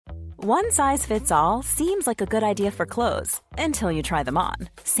One size fits all seems like a good idea for clothes until you try them on.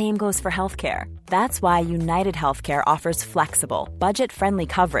 Same goes for healthcare. That's why United Healthcare offers flexible, budget-friendly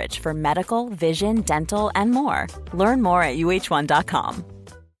coverage for medical, vision, dental, and more. Learn more at uh1.com.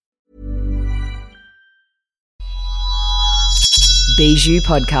 Bijou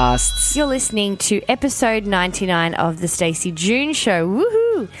Podcasts. You're listening to episode 99 of The Stacey June Show.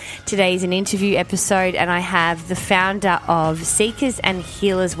 Woohoo! Today is an interview episode, and I have the founder of Seekers and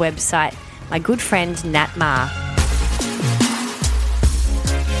Healers website, my good friend Nat Ma.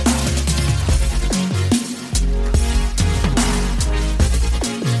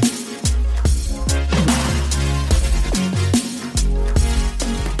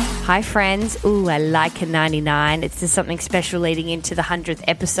 Hi friends. Ooh, I like a 99. It's just something special leading into the 100th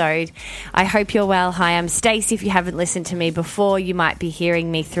episode. I hope you're well. Hi, I'm Stacey. If you haven't listened to me before, you might be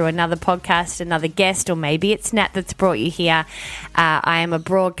hearing me through another podcast, another guest, or maybe it's Nat that's brought you here. I am a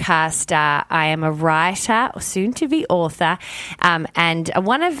broadcaster. I am a writer, or soon to be author, and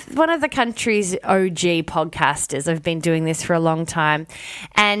one of the country's OG podcasters. I've been doing this for a long time,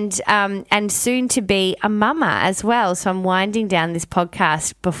 and soon to be a mama as well. So I'm winding down this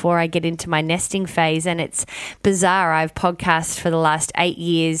podcast before I get into my nesting phase, and it's bizarre. I've podcasted for the last 8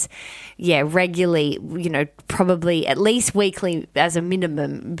 years, regularly, probably at least weekly as a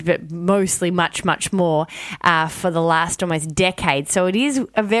minimum, but mostly much, much more for the last almost decade. So it is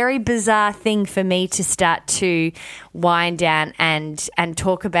a very bizarre thing for me to start to wind down and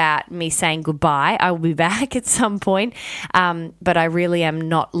talk about me saying goodbye. I will be back at some point, but I really am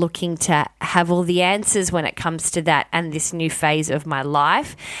not looking to have all the answers when it comes to that and this new phase of my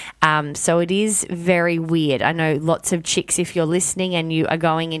life. So it is very weird. I know lots of chicks, if you're listening and you are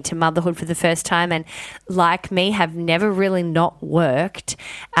going into motherhood for the first time and like me have never really not worked,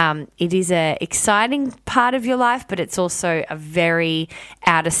 it is a exciting part of your life, but it's also a very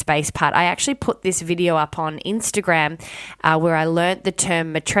outer space part. I actually put this video up on Instagram where I learnt the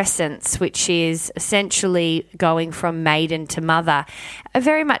term matrescence, which is essentially going from maiden to mother.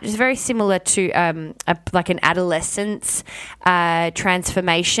 It's very similar to like an adolescence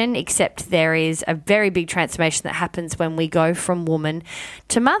transformation, except there is a very big transformation that happens when we go from woman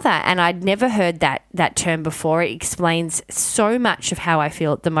to mother. And I'd never heard that term before. It explains so much of how I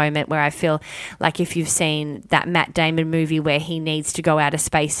feel at the moment, where I feel like, if you've seen that Matt Damon movie where he needs to go out of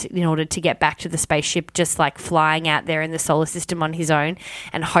space in order to get back to the spaceship, just like flying out there in the solar system on his own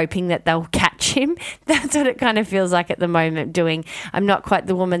and hoping that they'll catch him. That's what it kind of feels like at the moment doing. I'm not quite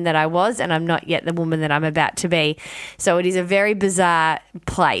the woman that I was, and I'm not yet the woman that I'm about to be. So it is a very bizarre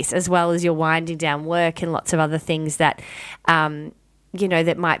place, as well as you're winding down work and lots of other things that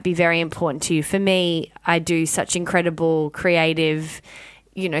that might be very important to you. For me, I do such incredible, creative,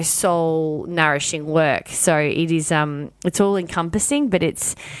 soul nourishing work. So it is, it's all encompassing, but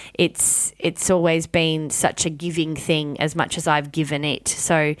it's always been such a giving thing as much as I've given it.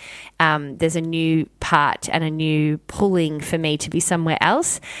 So there's a new part and a new pulling for me to be somewhere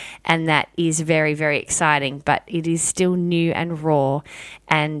else. And that is very, very exciting, but it is still new and raw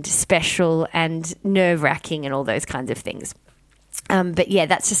and special and nerve wracking and all those kinds of things. But yeah,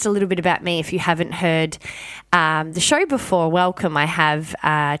 that's just a little bit about me. If you haven't heard the show before, welcome. I have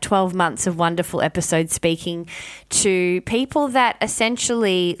 12 months of wonderful episodes speaking to people that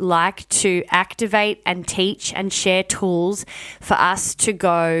essentially like to activate and teach and share tools for us to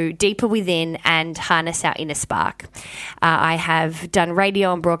go deeper within and harness our inner spark. I have done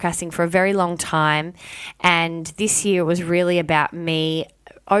radio and broadcasting for a very long time, and this year was really about me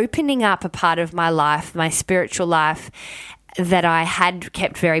opening up a part of my life, my spiritual life, that I had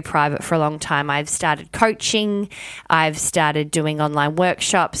kept very private for a long time. I've started coaching. I've started doing online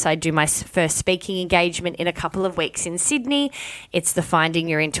workshops. I do my first speaking engagement in a couple of weeks in Sydney. It's the Finding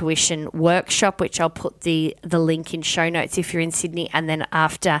Your Intuition workshop, which I'll put the link in show notes if you're in Sydney. And then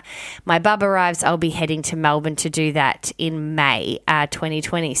after my bub arrives, I'll be heading to Melbourne to do that in May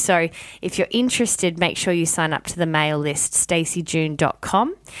 2020. So if you're interested, make sure you sign up to the mail list,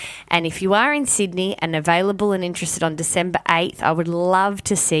 staceyjune.com. And if you are in Sydney and available and interested on December 8th, I would love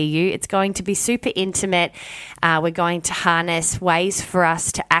to see you. It's going to be super intimate. We're going to harness ways for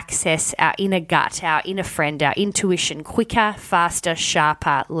us to access our inner gut, our inner friend, our intuition quicker, faster,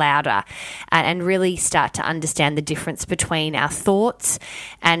 sharper, louder, and really start to understand the difference between our thoughts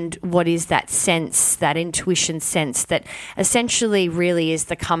and what is that sense, that intuition sense that essentially really is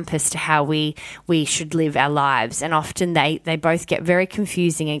the compass to how we should live our lives. And often they both get very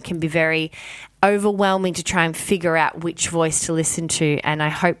confusing and can be very overwhelming to try and figure out which voice to listen to. And I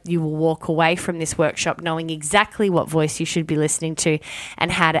hope you will walk away from this workshop knowing exactly what voice you should be listening to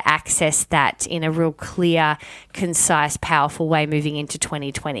and how to to access that in a real clear, concise, powerful way moving into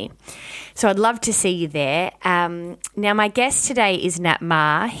 2020. So I'd love to see you there. Now, my guest today is Nat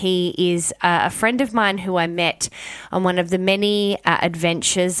Ma. He is a friend of mine who I met on one of the many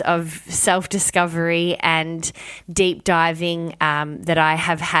adventures of self-discovery and deep diving that I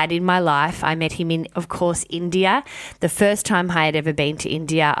have had in my life. I met him in, of course, India. The first time I had ever been to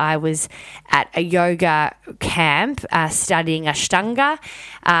India, I was at a yoga camp studying Ashtanga,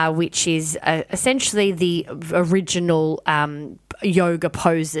 which is essentially the original yoga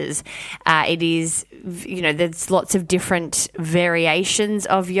poses. It is, there's lots of different variations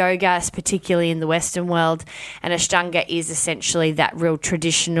of yoga, particularly in the Western world, and Ashtanga is essentially that real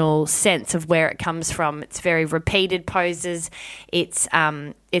traditional sense of where it comes from. It's very repeated poses. It's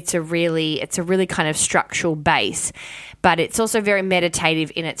a really kind of structural base, but it's also very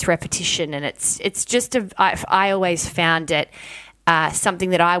meditative in its repetition, and it's just I always found it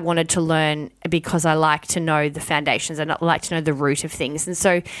something that I wanted to learn because I like to know the foundations and I like to know the root of things. And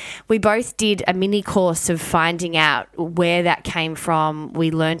so we both did a mini course of finding out where that came from. We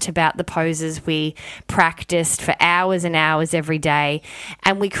learnt about the poses. We practiced for hours and hours every day.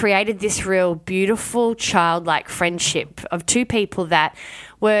 And we created this real beautiful childlike friendship of two people that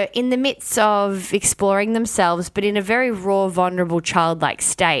were in the midst of exploring themselves, but in a very raw, vulnerable, childlike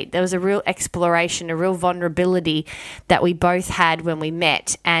state. There was a real exploration, a real vulnerability that we both had when we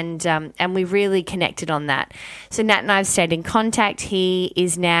met, and we really connected on that. So Nat and I have stayed in contact. He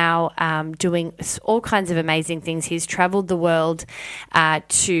is now doing all kinds of amazing things. He's travelled the world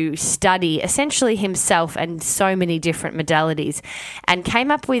to study essentially himself and so many different modalities, and came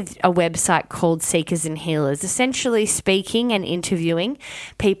up with a website called Seekers and Healers, essentially speaking and interviewing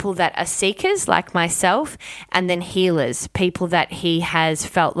people that are seekers like myself, and then healers, people that he has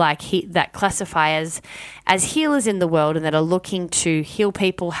felt like that classify as healers in the world and that are looking to heal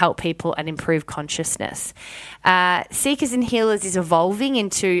people, help people, and improve consciousness. Seekers and Healers is evolving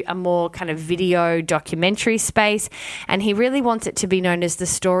into a more kind of video documentary space, and he really wants it to be known as the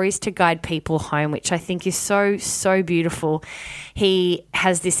stories to guide people home, which I think is so, so beautiful. He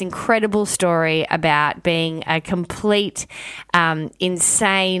has this incredible story about being a complete,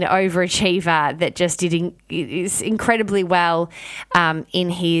 insane overachiever that just did is incredibly well in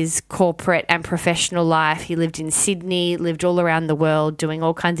his corporate and professional life. He lived in Sydney, lived all around the world, doing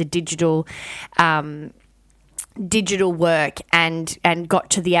all kinds of digital work, and got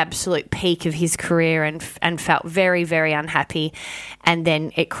to the absolute peak of his career and felt very, very unhappy, and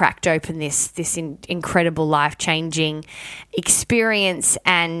then it cracked open this incredible life-changing experience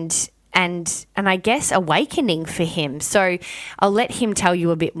and I guess awakening for him. So I'll let him tell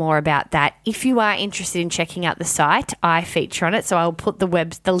you a bit more about that. If you are interested in checking out the site, I feature on it, so I'll put the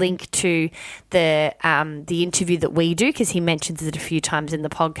link to the interview that we do, because he mentions it a few times in the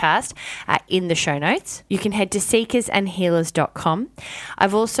podcast, in the show notes. You can head to seekersandhealers.com.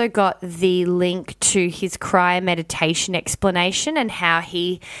 I've also got the link to his cryo meditation explanation and how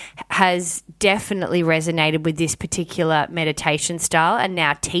he has definitely resonated with this particular meditation style and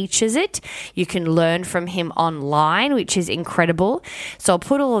now teaches it. You can learn from him online, which is incredible. So I'll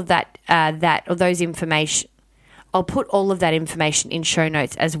put all of I'll put all of that information in show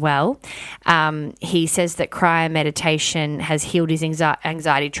notes as well. He says that cryo meditation has healed his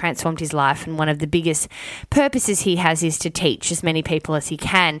anxiety, transformed his life, and one of the biggest purposes he has is to teach as many people as he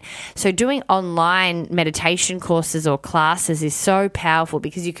can. So doing online meditation courses or classes is so powerful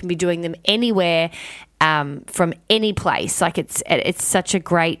because you can be doing them anywhere, from any place. Like it's such a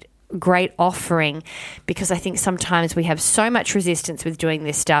great offering, because I think sometimes we have so much resistance with doing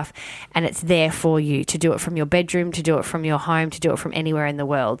this stuff, and it's there for you to do it from your bedroom, to do it from your home, to do it from anywhere in the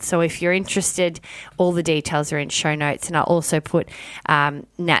world. So if you're interested, all the details are in show notes, and I'll also put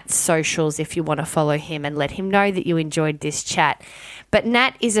Nat's socials if you want to follow him and let him know that you enjoyed this chat. But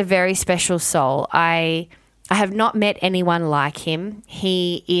Nat is a very special soul. I have not met anyone like him.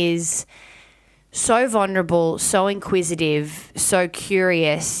 He is so vulnerable, so inquisitive, so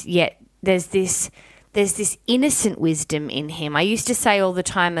curious, yet there's this innocent wisdom in him. I used to say all the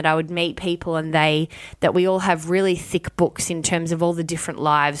time that I would meet people and that we all have really thick books in terms of all the different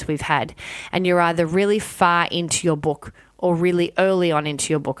lives we've had, and you're either really far into your book or really early on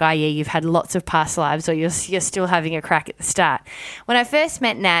into your book, i.e. you've had lots of past lives, or you're still having a crack at the start. When I first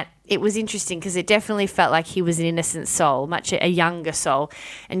met Nat, it was interesting because it definitely felt like he was an innocent soul, much a younger soul.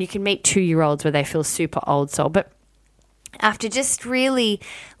 And you can meet 2-year-olds where they feel super old soul. But after just really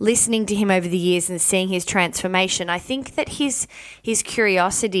listening to him over the years and seeing his transformation, I think that his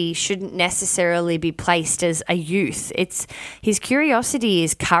curiosity shouldn't necessarily be placed as a youth. His curiosity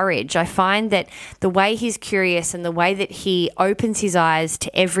is courage. I find that the way he's curious and the way that he opens his eyes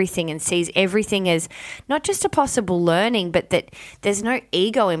to everything and sees everything as not just a possible learning, but that there's no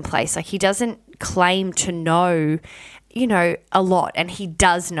ego in place. Like, he doesn't claim to know a lot, and he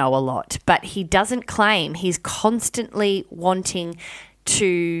does know a lot, but he doesn't claim. He's constantly wanting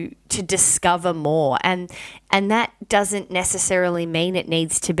to discover more, and that doesn't necessarily mean it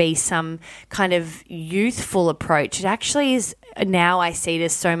needs to be some kind of youthful approach. It actually is. Now I see it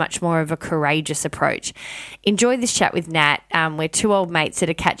as so much more of a courageous approach. Enjoy this chat with Nat. We're two old mates that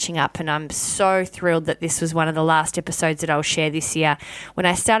are catching up, and I'm so thrilled that this was one of the last episodes that I'll share this year. When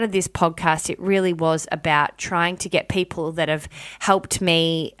I started this podcast, it really was about trying to get people that have helped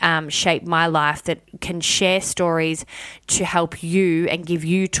me shape my life, that can share stories to help you and give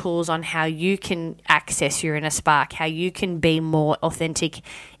you tools on how you can access your inner spark, how you can be more authentic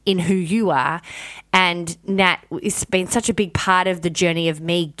in who you are. And Nat, it's been such a big part of the journey of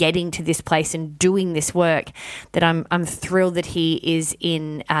me getting to this place and doing this work that I'm thrilled that he is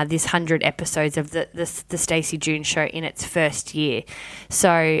in this 100 episodes of the Stacey June Show in its first year.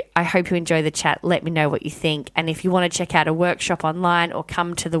 So I hope you enjoy the chat. Let me know what you think. And if you want to check out a workshop online or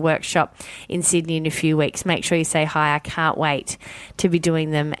come to the workshop in Sydney in a few weeks, make sure you say hi. I can't wait to be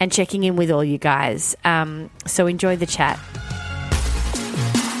doing them and checking in with all you guys. So enjoy the chat.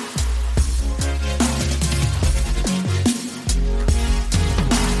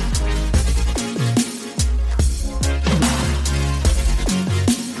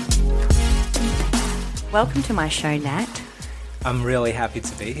 Welcome to my show, Nat. I'm really happy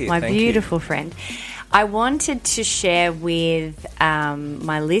to be here. My Thank beautiful you. friend. I wanted to share with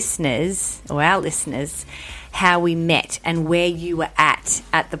my listeners, or our listeners, how we met and where you were at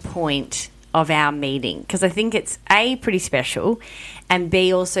the point of our meeting, because I think it's A, pretty special, and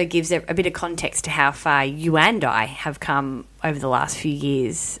B, also gives a bit of context to how far you and I have come over the last few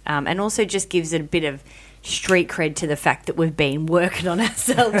years, and also just gives it a bit of street cred to the fact that we've been working on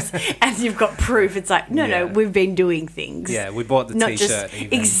ourselves and you've got proof. It's like, no, we've been doing things. Yeah, we bought the Not T-shirt just,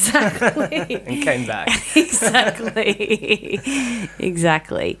 even. Exactly. And came back.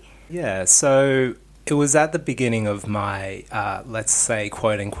 Exactly. Yeah, so it was at the beginning of my, let's say,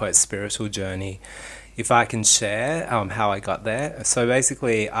 quote-unquote spiritual journey, if I can share how I got there. So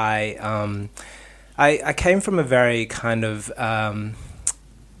basically, I came from a very kind of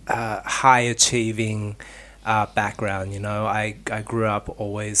high-achieving background. I grew up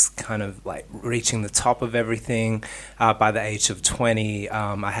always kind of like reaching the top of everything. By the age of 20,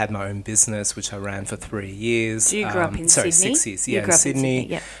 I had my own business, which I ran for 3 years. So you grew up in Sydney? 6 years, yeah, in Sydney.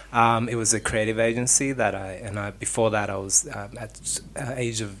 Yep. It was a creative agency that before that I was at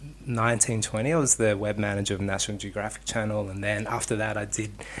age of 19, 20, I was the web manager of National Geographic Channel, and then after that I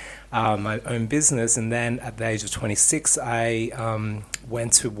did my own business, and then at the age of 26 I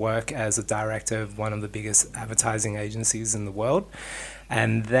went to work as a director of one of the biggest advertising agencies in the world,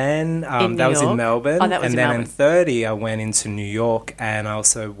 and then that was in Melbourne. And then in 30 I went into New York, and I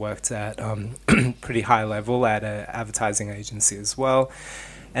also worked at pretty high level at an advertising agency as well.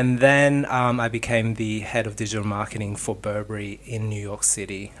 And then I became the head of digital marketing for Burberry in New York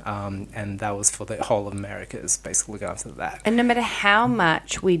City, and that was for the whole of Americas, basically after that. And no matter how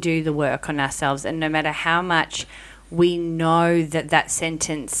much we do the work on ourselves, and no matter how much we know that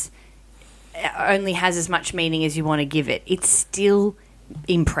sentence only has as much meaning as you want to give it, it still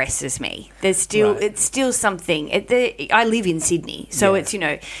impresses me. It's still something. I live in Sydney, so it's,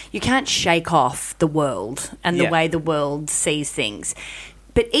 you can't shake off the world and the way the world sees things.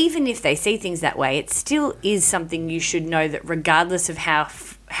 But even if they see things that way, it still is something you should know, that regardless of how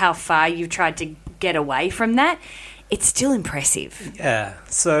far you've tried to get away from that, it's still impressive. Yeah.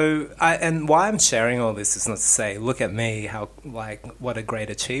 So and why I'm sharing all this is not to say, look at me, what a great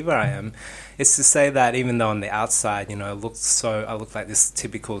achiever I am. It's to say that even though on the outside, I looked like this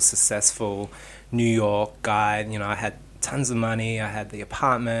typical successful New York guy. I had tons of money, I had the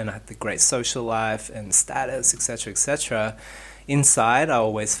apartment, I had the great social life and status, etc., etc. Inside, I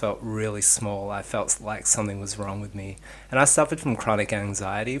always felt really small. I felt like something was wrong with me. And I suffered from chronic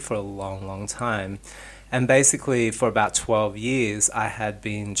anxiety for a long, long time. And basically, for about 12 years, I had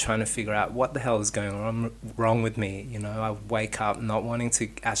been trying to figure out what the hell is going wrong with me. I would wake up not wanting to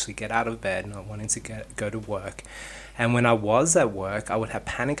actually get out of bed, not wanting to go to work. And when I was at work, I would have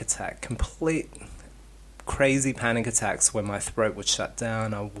panic attack, complete crazy panic attacks where my throat would shut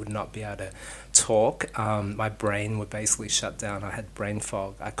down. I would not be able to talk. My brain would basically shut down. I had brain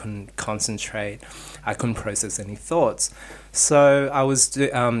fog. I couldn't concentrate. I couldn't process any thoughts. So I was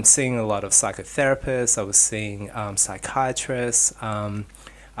seeing a lot of psychotherapists. I was seeing psychiatrists.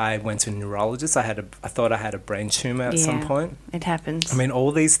 I went to a neurologist. I thought I had a brain tumor at some point. It happens. I mean,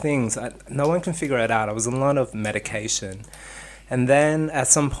 all these things, no one can figure it out. I was on a lot of medication. And then at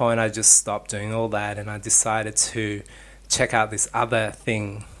some point, I just stopped doing all that, and I decided to check out this other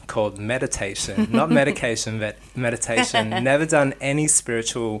thing called meditation. Not medication, but meditation. Never done any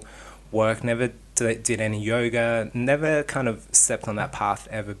spiritual work, never did any yoga, never kind of stepped on that path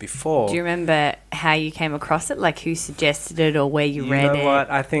ever before. Do you remember how you came across it? Like who suggested it or where you read it? You know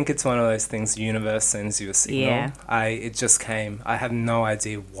what? I think it's one of those things, the universe sends you a signal. Yeah. It just came. I have no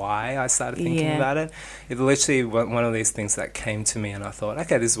idea why I started thinking about it. It literally was one of these things that came to me, and I thought,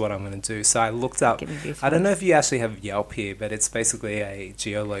 okay, this is what I'm going to do. So I looked up, I don't know if you actually have Yelp here, but it's basically a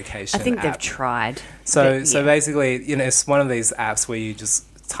geolocation I think app. they've tried. So basically, it's one of these apps where you just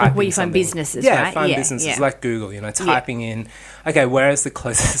type where in you find something. businesses, yeah, right? Find businesses like Google, typing in, okay, where is the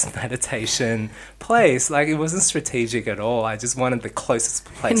closest meditation place? Like, it wasn't strategic at all. I just wanted the closest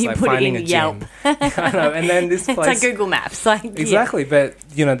place, and you like put finding it in a Yelp. gym. I know, and then this place... It's like Google Maps. Exactly, but,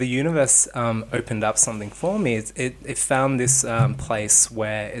 the universe opened up something for me. It found this place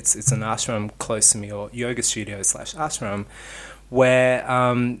where it's an ashram close to me, or yoga studio / ashram, where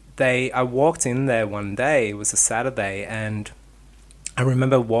I walked in there one day. It was a Saturday, and I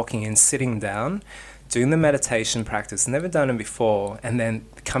remember walking in, sitting down, doing the meditation practice, never done it before, and then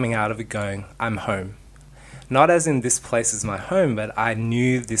coming out of it going, I'm home. Not as in this place is my home, but I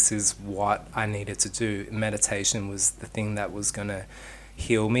knew this is what I needed to do. Meditation was the thing that was going to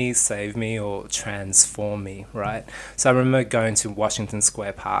heal me, save me, or transform me, right? So I remember going to Washington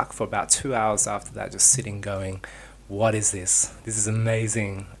Square Park for about 2 hours after that, just sitting going, what is this? This is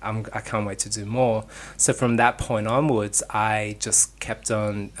amazing. I can't wait to do more. So from that point onwards, I just kept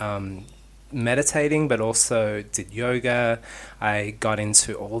on meditating, but also did yoga. I got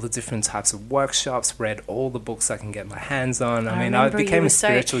into all the different types of workshops, read all the books I can get my hands on. I became a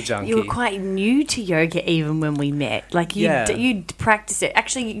spiritual junkie. You were quite new to yoga even when we met. Like you'd practice it.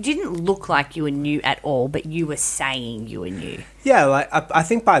 Actually, you didn't look like you were new at all, but you were saying you were new. Yeah, like I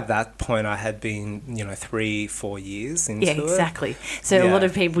think by that point I had been, 3-4 years into it. Yeah, exactly. So a lot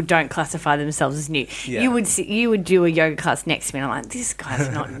of people don't classify themselves as new. Yeah. You would do a yoga class next to me, and I'm like, this guy's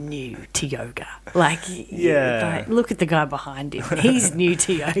not new to yoga. Like, look at the guy behind him. He's new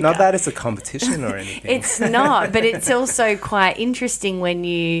to yoga. Not that it's a competition or anything. It's not, but it's also quite interesting when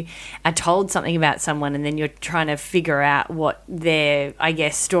you are told something about someone and then you're trying to figure out what their,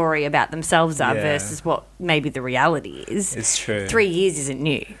 story about themselves are versus what maybe the reality is. It's true. 3 years isn't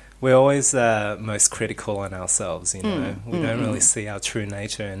new. We're always most critical on ourselves, We don't really see our true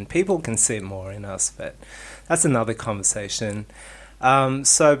nature, and people can see it more in us, but that's another conversation.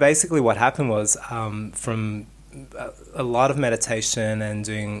 So basically what happened was from a lot of meditation and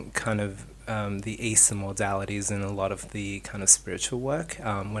doing kind of the Eastern modalities and a lot of the kind of spiritual work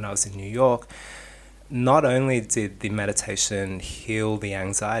when I was in New York, not only did the meditation heal the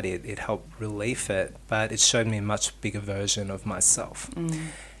anxiety, it helped relieve it, but it showed me a much bigger version of myself.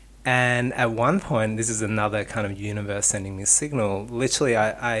 And at one point, this is another kind of universe sending me a signal. Literally,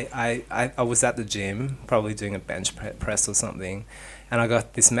 I was at the gym, probably doing a bench press or something, and I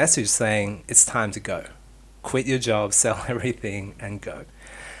got this message saying, it's time to go. Quit your job, sell everything, and go.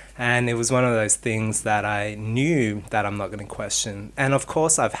 And it was one of those things that I knew that I'm not going to question. And of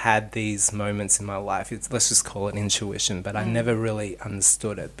course, I've had these moments in my life. Let's just call it intuition, but I never really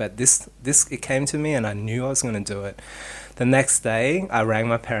understood it. But it came to me, and I knew I was going to do it. The next day, I rang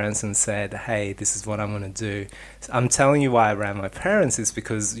my parents and said, hey, this is what I'm going to do. I'm telling you why I rang my parents is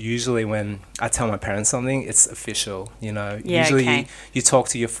because usually when I tell my parents something, it's official, Usually you talk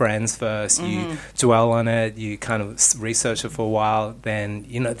to your friends first, you dwell on it, you kind of research it for a while, then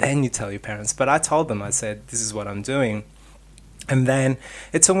you tell your parents. But I told them, I said, this is what I'm doing. And then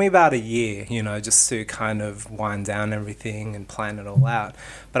it took me about a year, just to kind of wind down everything and plan it all out.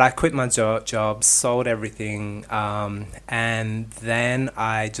 But I quit my job, sold everything, and then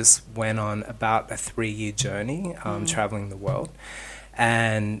I just went on about a 3-year journey, traveling the world.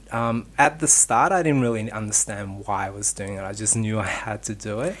 And at the start, I didn't really understand why I was doing it. I just knew I had to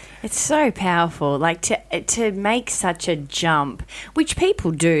do it. It's so powerful, like to make such a jump, which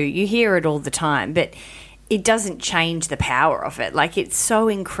people do. You hear it all the time, but it doesn't change the power of it. Like, it's so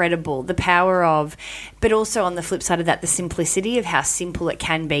incredible, the power of, but also on the flip side of that, the simplicity of how simple it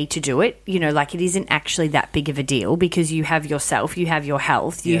can be to do it. You know, like, it isn't actually that big of a deal because you have yourself, you have your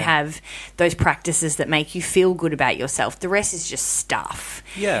health, you have those practices that make you feel good about yourself. The rest is just stuff.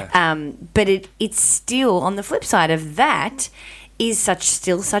 Yeah. But it's still, on the flip side of that, is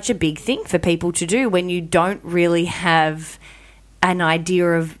still such a big thing for people to do when you don't really have an idea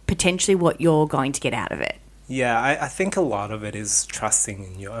of potentially what you're going to get out of it. Yeah, I think a lot of it is trusting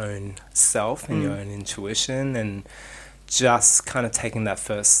in your own self and your own intuition, and just kind of taking that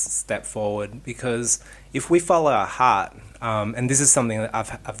first step forward. Because if we follow our heart, and this is something that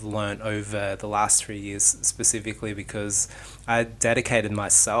I've learned over the last 3 years specifically, because I dedicated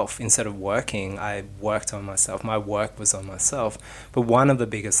myself. Instead of working, I worked on myself. My work was on myself. But one of the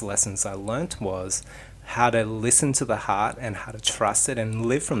biggest lessons I learned was how to listen to the heart and how to trust it and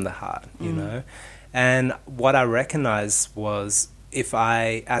live from the heart, you know. And what I recognized was, if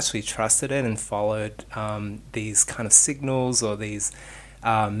I actually trusted it and followed these kind of signals or these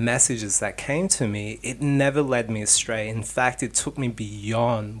messages that came to me, it never led me astray. In fact, it took me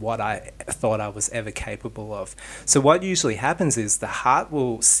beyond what I thought I was ever capable of. So what usually happens is the heart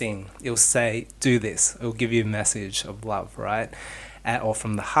will sing. It'll say, do this. It'll give you a message of love, right? Or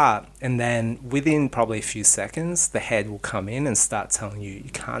from the heart, and then within probably a few seconds, the head will come in and start telling you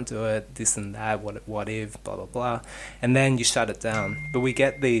can't do it, this and that, what if, blah, blah, blah. And then you shut it down. But we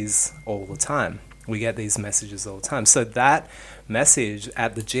get these all the time. We get these messages all the time. So that message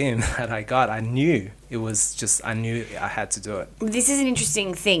at the gym that I got, I knew I had to do it. This is an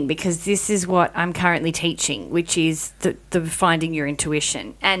interesting thing, because this is what I'm currently teaching, which is the finding your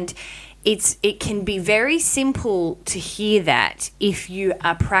intuition. And it can be very simple to hear that if you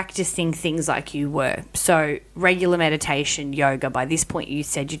are practicing things like you were. So regular meditation, yoga. By this point, you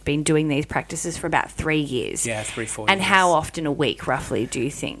said you'd been doing these practices for about 3 years. Yeah, 3-4 years. And how often a week, roughly, do you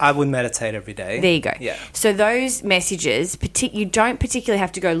think? I would meditate every day. There you go. Yeah. So those messages, you don't particularly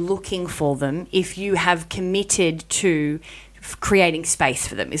have to go looking for them if you have committed to creating space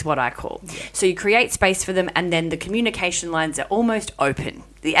for them, is what I call. Yeah. So you create space for them, and then the communication lines are almost open.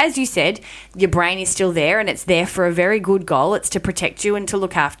 As you said, your brain is still there, and it's there for a very good goal. It's to protect you and to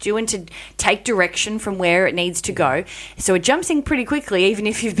look after you and to take direction from where it needs to go. So it jumps in pretty quickly, even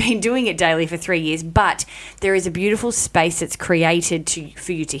if you've been doing it daily for 3 years. But there is a beautiful space that's created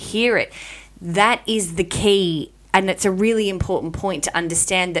for you to hear it. That is the key, and it's a really important point to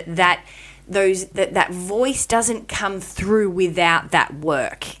understand that voice doesn't come through without that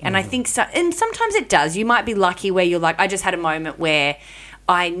work. And I think so, and sometimes it does. You might be lucky where you're like, I just had a moment where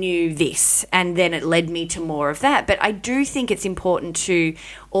I knew this, and then it led me to more of that. But I do think it's important to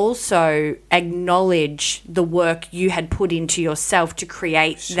also acknowledge the work you had put into yourself to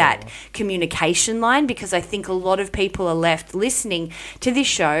create that communication line, because I think a lot of people are left listening to this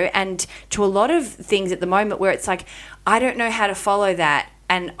show and to a lot of things at the moment where it's like, I don't know how to follow that,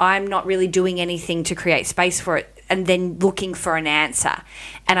 and I'm not really doing anything to create space for it, and then looking for an answer.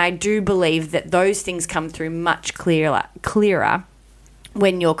 And I do believe that those things come through much clearer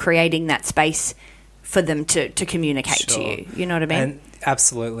when you're creating that space for them to communicate to you. You know what I mean? And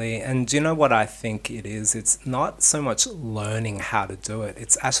absolutely. And do you know what I think it is? It's not so much learning how to do it.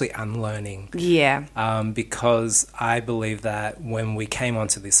 It's actually unlearning. Yeah. Because I believe that when we came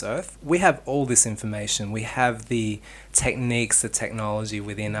onto this earth, we have all this information. We have the techniques, the technology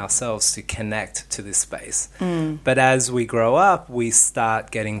within ourselves to connect to this space. But as we grow up, we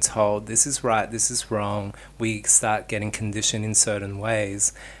start getting told this is right, this is wrong. We start getting conditioned in certain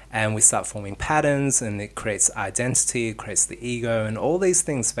ways, and we start forming patterns, and it creates identity, it creates the ego, and all these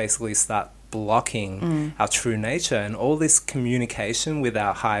things basically start blocking our true nature and all this communication with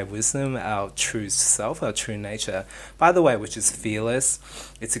our higher wisdom, our true self, our true nature, by the way, which is fearless,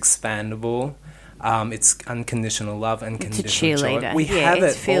 it's expandable, it's unconditional love and conditional joy. We have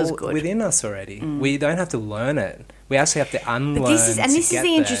it all within us already. We don't have to learn it. We actually have to unlearn. But this is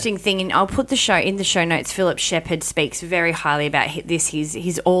the interesting thing, and I'll put the show notes. Philip Shepherd speaks very highly about this.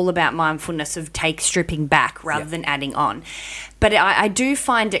 He's all about mindfulness of stripping back rather than adding on. But I do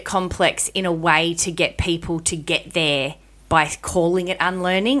find it complex in a way to get people to get there by calling it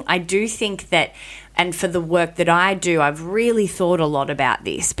unlearning. I do think that, and for the work that I do, I've really thought a lot about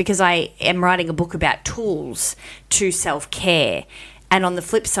this, because I am writing a book about tools to self-care. And on the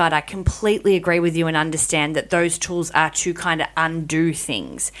flip side, I completely agree with you and understand that those tools are to kind of undo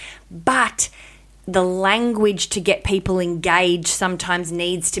things. But the language to get people engaged sometimes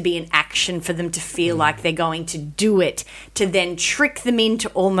needs to be an action for them to feel like they're going to do it, to then trick them into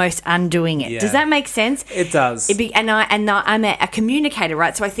almost undoing it. Does that make sense? It does. And I'm a communicator,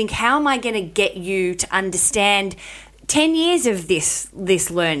 right? So I think, how am I going to get you to understand 10 years of this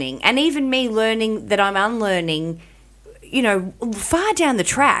learning, and even me learning that I'm unlearning, far down the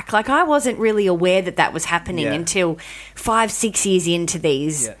track. Like, I wasn't really aware that was happening until 5-6 years into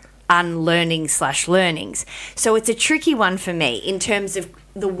these unlearning/learnings. So it's a tricky one for me in terms of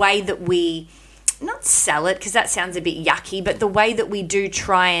the way that we, not sell it because that sounds a bit yucky, but the way that we do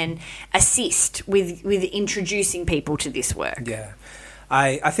try and assist with introducing people to this work. Yeah.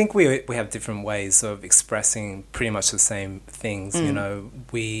 I think we have different ways of expressing pretty much the same things.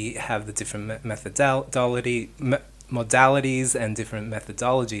 We have the different modalities and different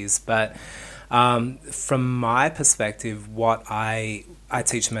methodologies, but from my perspective, what I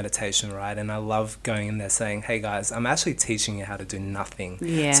teach meditation, right? And I love going in there saying, hey guys, I'm actually teaching you how to do nothing.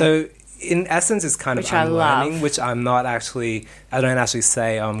 Yeah. So in essence, it's kind of unlearning, which I don't actually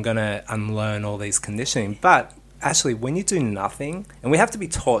say I'm going to unlearn all these conditioning, but actually, when you do nothing, and we have to be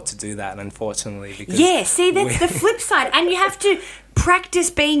taught to do that, unfortunately. Because that's the flip side. And you have to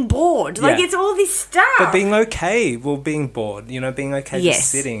practice being bored. It's all this stuff. But being okay being bored, being okay just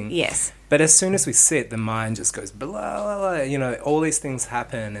sitting. Yes. But as soon as we sit, the mind just goes blah, blah, blah. All these things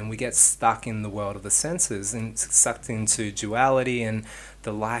happen, and we get stuck in the world of the senses and sucked into duality and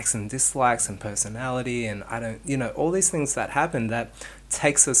the likes and dislikes and personality and all these things that happen that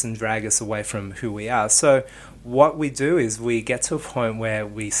takes us and drag us away from who we are. So what we do is we get to a point where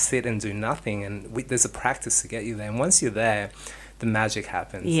we sit and do nothing, and there's a practice to get you there. And once you're there, the magic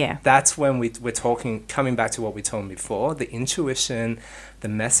happens. Yeah. That's when we're talking, coming back to what we told before, the intuition, the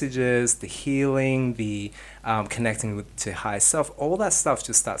messages, the healing, the connecting to higher self, all that stuff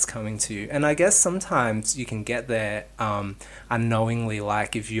just starts coming to you. And I guess sometimes you can get there unknowingly,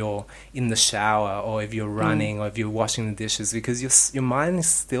 like if you're in the shower or if you're running or if you're washing the dishes, because your mind is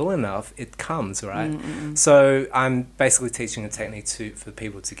still enough, it comes, right? Mm-mm. So I'm basically teaching a technique for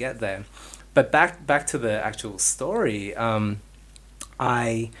people to get there. But back to the actual story,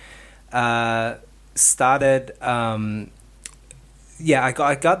 I started...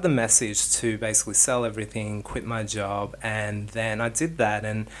 I got the message to basically sell everything, quit my job, and then I did that.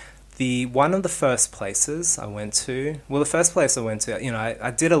 And one of the first places I went to,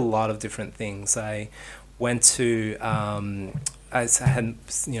 I did a lot of different things. I went to, I had,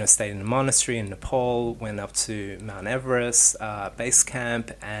 stayed in a monastery in Nepal, went up to Mount Everest, base camp,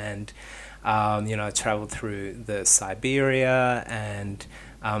 and, I traveled through the Siberia, and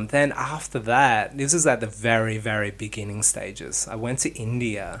then after that, this is at the very, very beginning stages. I went to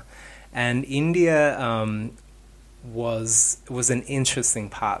India, and India was an interesting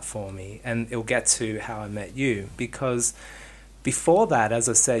part for me, and it'll get to how I met you, because before that, as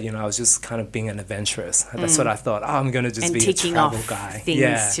I said, I was just kind of being an adventurous. That's what I thought. I'm going to just be a travel guy.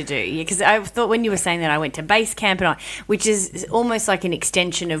 Things to do. Yeah, because I thought when you were saying that, I went to base camp, which is almost like an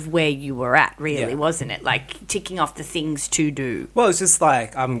extension of where you were at, really, wasn't it? Like ticking off the things to do. Well, it's just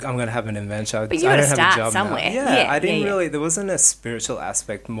like I'm going to have an adventure. But you got to start somewhere. I didn't really. There wasn't a spiritual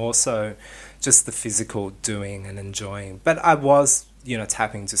aspect. More so, just the physical doing and enjoying. But I was,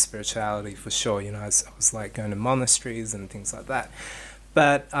 tapping into spirituality for sure. I was like going to monasteries and things like that.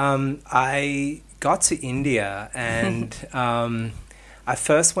 But I got to India, and I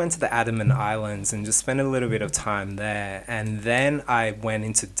first went to the Andaman Islands and just spent a little bit of time there. And then I went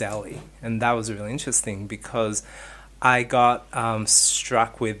into Delhi, and that was really interesting because I got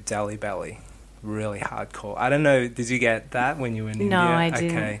struck with Delhi belly. Really hardcore. I don't know, did you get that when you were in India? No, I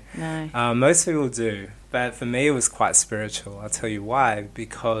didn't. Okay. No. Most people do, but for me it was quite spiritual. I'll tell you why.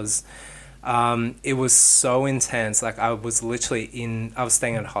 Because it was so intense. Like I was literally I was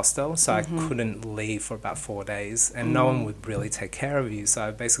staying at a hostel, so I couldn't leave for about 4 days, and no one would really take care of you. So I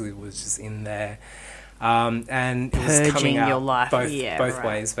basically was just in there. And it was coming out your life. both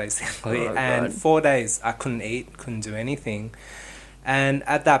ways, basically. Oh, and God. 4 days, I couldn't eat, couldn't do anything. And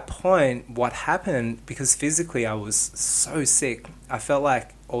at that point, what happened, because physically I was so sick, I felt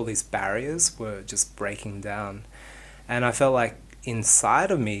like all these barriers were just breaking down. And I felt like inside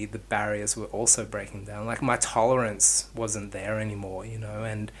of me, the barriers were also breaking down. Like my tolerance wasn't there anymore,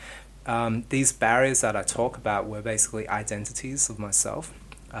 And these barriers that I talk about were basically identities of myself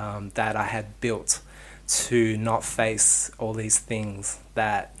that I had built to not face all these things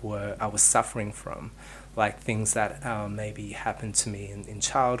that I was suffering from. Like things that maybe happened to me in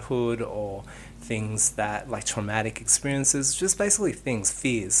childhood, or things that, like traumatic experiences, just basically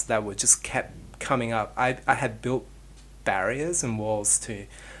fears that were just kept coming up. I had built barriers and walls to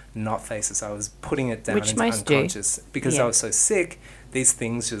not face it. So I was putting it down into unconscious because I was so sick these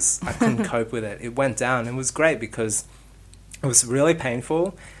things just, I couldn't cope with it. It went down. It was great because it was really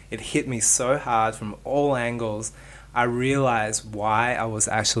painful. It hit me so hard from all angles. I realized why I was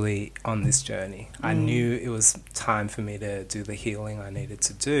actually on this journey. I knew it was time for me to do the healing I needed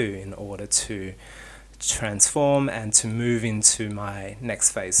to do in order to transform and to move into my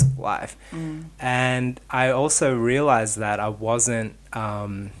next phase of life. And I also realized that it wasn't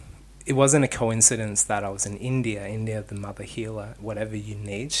a coincidence that I was in India. India, the mother healer, whatever you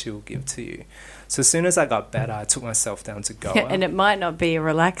need, she will give to you. So as soon as I got better, I took myself down to Goa. And it might not be a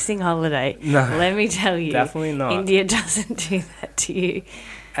relaxing holiday. No, let me tell you. Definitely not. India doesn't do that to you.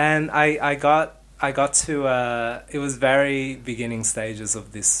 And I got to, it was very beginning stages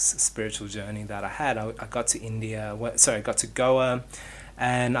of this spiritual journey that I had. I got to got to Goa,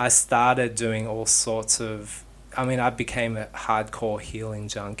 and I started doing all sorts of, I became a hardcore healing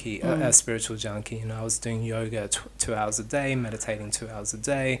junkie, a spiritual junkie. I was doing yoga 2 hours a day, meditating 2 hours a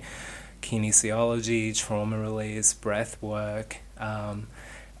day, kinesiology, trauma release, breath work,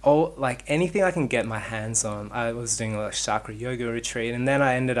 anything I can get my hands on. I was doing a chakra yoga retreat, and then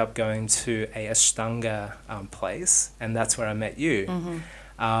I ended up going to a Ashtanga place, and that's where I met you,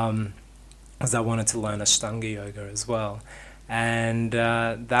 because I wanted to learn Ashtanga yoga as well. And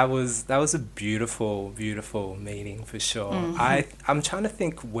that was a beautiful, beautiful meeting for sure. I'm trying to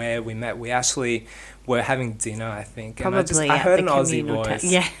think where we met. We actually were having dinner, I think. Probably and I heard an Aussie voice.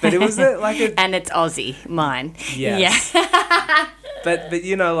 Yeah. But it was and it's Aussie, mine. Yes. Yeah. But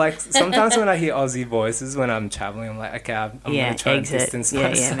sometimes when I hear Aussie voices when I'm traveling, I'm like, okay, I'm going to try and distance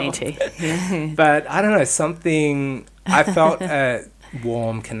myself. Yeah, me too. But I don't know, I felt a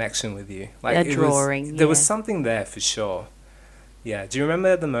warm connection with you. A drawing. There was something there for sure. Yeah. Do you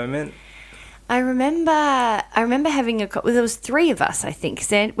remember the moment? I remember having there was 3 of us, I think.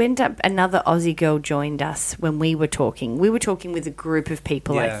 So another Aussie girl joined us when we were talking. We were talking with a group of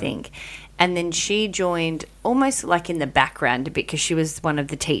people, I think. And then she joined almost like in the background a bit because she was one of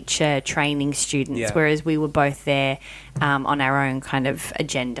the teacher training students, whereas we were both there on our own kind of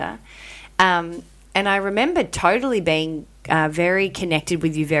agenda. And I remember totally being very connected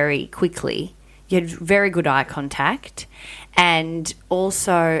with you very quickly. You had very good eye contact. And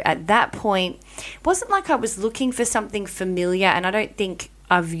also at that point, it wasn't like I was looking for something familiar, and I don't think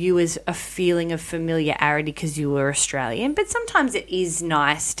of you as a feeling of familiarity because you were Australian, but sometimes it is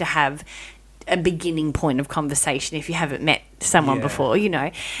nice to have a beginning point of conversation if you haven't met someone before,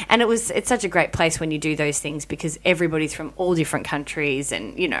 and it's such a great place when you do those things because everybody's from all different countries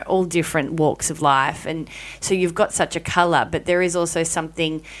and all different walks of life, and so you've got such a colour, but there is also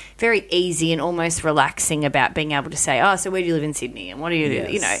something very easy and almost relaxing about being able to say, oh, so where do you live in Sydney and what do you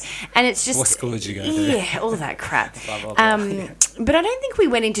do, and it's just what school did you go to? Yeah, all that crap. Blah, blah, blah. But I don't think we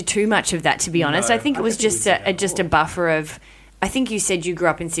went into too much of that, to be honest. I think it was just a buffer of, I think you said you grew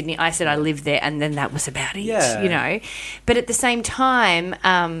up in Sydney. I said I lived there, and then that was about it, But at the same time,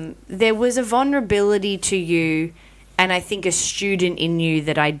 there was a vulnerability to you and I think a student in you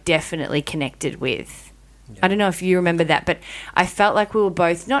that I definitely connected with. Yeah. I don't know if you remember that, but I felt like we were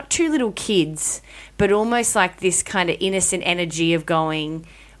both not 2 little kids, but almost like this kind of innocent energy of going,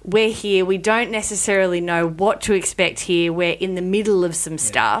 we're here, we don't necessarily know what to expect here, we're in the middle of some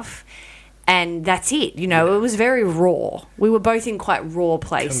stuff. And that's it. It was very raw. We were both in quite raw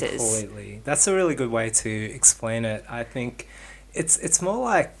places. Completely. That's a really good way to explain it. I think it's more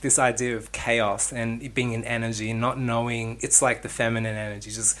like this idea of chaos and it being an energy, not knowing. It's like the feminine energy,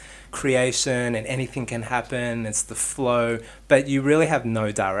 just creation and anything can happen. It's the flow, but you really have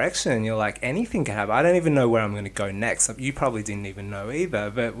no direction. You're like, anything can happen. I don't even know where I'm going to go next. You probably didn't even know either,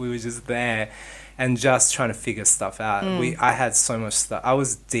 but we were just there. And just trying to figure stuff out. I had so much stuff. I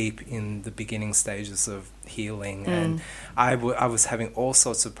was deep in the beginning stages of healing, and I was having all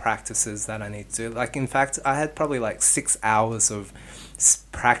sorts of practices that I need to do. In fact, I had probably 6 hours of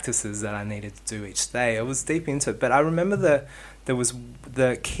practices that I needed to do each day. I was deep into it. But I remember there was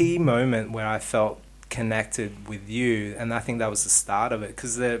the key moment where I felt connected with you, and I think that was the start of it,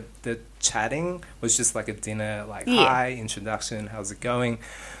 because the chatting was just like a dinner, hi, introduction, how's it going?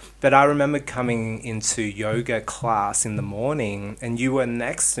 But I remember coming into yoga class in the morning and you were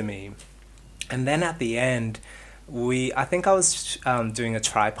next to me. And then at the end, I think I was doing a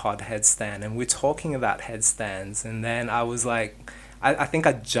tripod headstand and we're talking about headstands. And then I was like, I think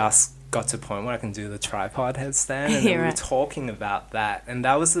I just got to a point where I can do the tripod headstand. And we were talking about that. And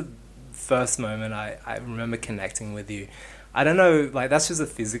that was the first moment I remember connecting with you. I don't know, like that's just a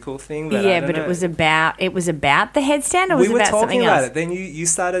physical thing. But yeah, but it was about the headstand, or was it about something else? We were talking about it. Then you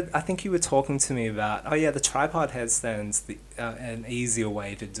started. I think you were talking to me about. Oh yeah, the tripod headstand's an easier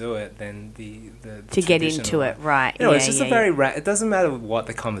way to do it than the to get into it, right? You know, it's just a very. It doesn't matter what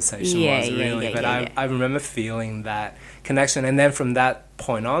the conversation was really, but I remember feeling that connection, and then from that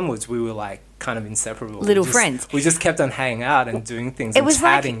point onwards, we were like kind of inseparable. Little friends. We just kept on hanging out and doing things and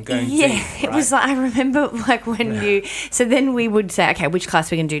chatting, like, going deep, right? It was like, I remember like when you, so then we would say, okay, which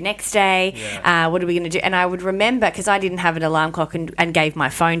class are we going to do next day? Yeah. What are we going to do? And I would remember, because I didn't have an alarm clock and gave my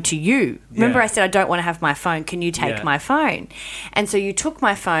phone to you. Remember I said, I don't want to have my phone. Can you take my phone? And so you took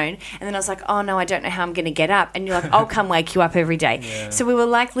my phone, and then I was like, oh no, I don't know how I'm going to get up. And you're like, I'll come wake you up every day. Yeah. So we were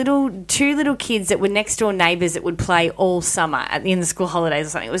like two little kids that were next door neighbours that would play all summer in the school holidays or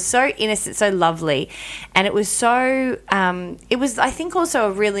something. It was so innocent, so lovely. And it was so, it was, I think, also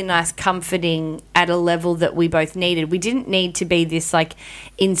a really nice comforting at a level that we both needed. We didn't need to be this like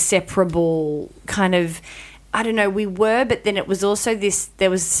inseparable kind of, I don't know, we were, but then it was also this, there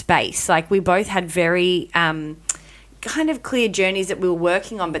was space. Like we both had very kind of clear journeys that we were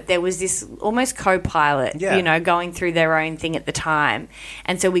working on, but there was this almost co-pilot, you know, going through their own thing at the time.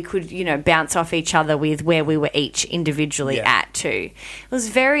 And so we could, you know, bounce off each other with where we were each individually at too.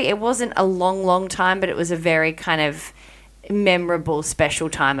 It wasn't a long time, but it was a very kind of memorable, special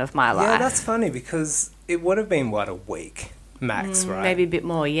time of my life. Yeah, that's funny because it would have been, a week? Max, right? Maybe a bit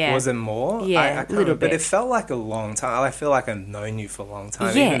more, yeah. Was it more? Yeah, a little bit. But it felt like a long time. I feel like I've known you for a long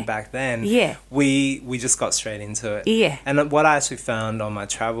time. Yeah. Even back then, we just got straight into it. Yeah. And what I actually found on my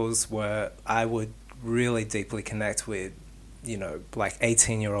travels were I would really deeply connect with, you know, like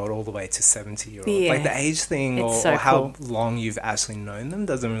 18-year-old all the way to 70-year-old. Yeah. Like the age thing or how long you've actually known them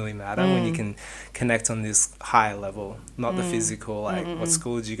doesn't really matter when you can connect on this higher level, not the physical, like what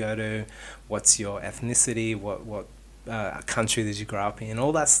school did you go to, what's your ethnicity, what country did you grow up in,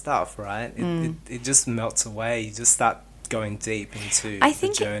 all that stuff, right? It just melts away. You just start going deep into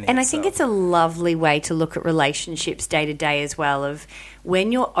the journey. And I think it's a lovely way to look at relationships day to day as well, of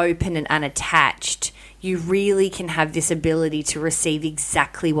when you're open and unattached, you really can have this ability to receive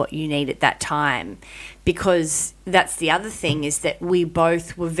exactly what you need at that time. Because that's the other thing, is that we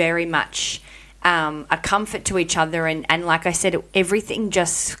both were very much a comfort to each other, and like I said, everything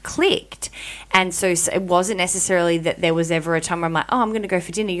just clicked. And so it wasn't necessarily that there was ever a time where I'm like, oh, I'm going to go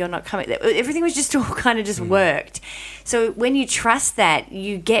for dinner, you're not coming. Everything was just all kind of just worked. So when you trust that,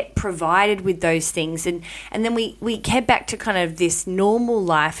 you get provided with those things. And then we head back to kind of this normal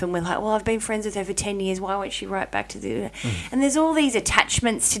life, and we're like, well, I've been friends with her for 10 years. Why won't she write back to the... And there's all these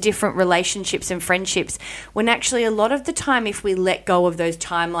attachments to different relationships and friendships, when actually a lot of the time, if we let go of those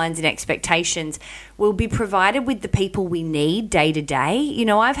timelines and expectations, we'll be provided with the people we need day to day. You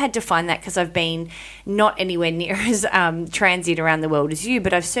know, I've had to find that because I've been not anywhere near as transient around the world as you,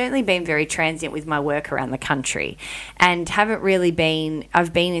 but I've certainly been very transient with my work around the country, and haven't really been...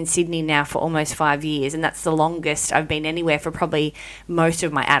 I've been in Sydney now for almost 5 years, and that's the longest I've been anywhere for probably most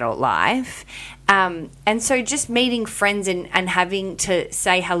of my adult life. And so just meeting friends and having to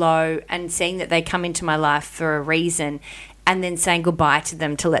say hello and seeing that they come into my life for a reason, and then saying goodbye to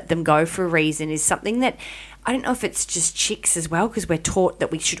them to let them go for a reason, is something that I don't know if it's just chicks as well, because we're taught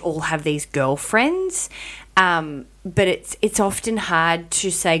that we should all have these girlfriends. But it's often hard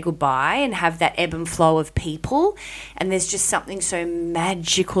to say goodbye and have that ebb and flow of people. And there's just something so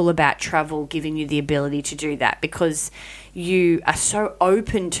magical about travel giving you the ability to do that, because you are so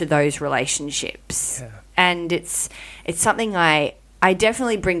open to those relationships. Yeah. And it's something I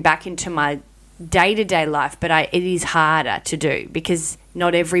definitely bring back into my day-to-day life, but it is harder to do because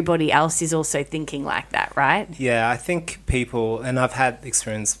not everybody else is also thinking like that, right? Yeah, I think people, and I've had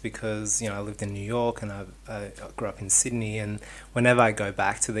experience because, you know, I lived in New York and I grew up in Sydney, and whenever I go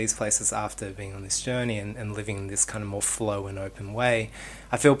back to these places after being on this journey and living in this kind of more flow and open way,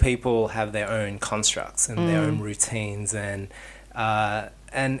 I feel people have their own constructs and their own routines, and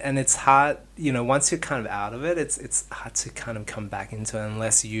it's hard, you know, once you're kind of out of it, it's hard to kind of come back into it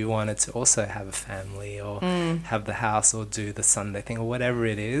unless you wanted to also have a family or have the house or do the Sunday thing or whatever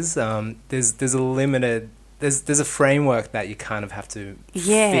it is. There's a limited, there's a framework that you kind of have to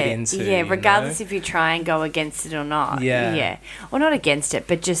fit into. Yeah, regardless if you try and go against it or not. Yeah. Or not against it,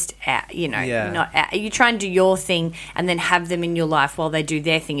 but just, not you try and do your thing and then have them in your life while they do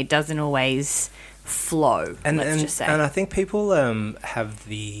their thing. It doesn't always flow, let's just say. And I think people have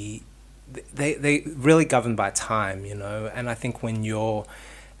they really governed by time, you know, and I think when you're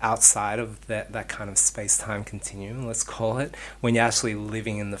outside of that kind of space-time continuum, let's call it, when you're actually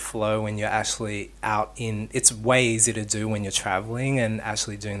living in the flow, when you're actually out in, it's way easier to do when you're traveling and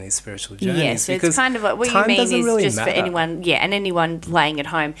actually doing these spiritual journeys. Yeah, so it's kind of what you mean is really just matter. For anyone, and anyone laying at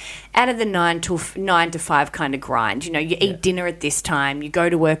home, out of the 9 to 5 kind of grind, you eat dinner at this time, you go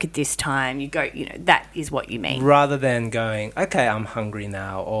to work at this time, you go, that is what you mean. Rather than going, okay, I'm hungry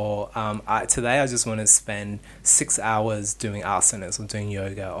now, or today I just want to spend 6 hours doing asanas or doing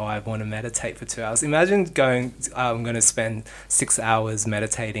yoga, or I want to meditate for 2 hours. Imagine going, I'm going to spend 6 hours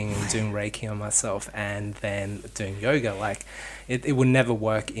meditating and doing Reiki on myself and then doing yoga. Like, it would never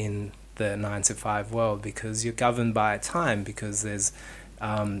work in the 9 to 5 world, because you're governed by time, because there's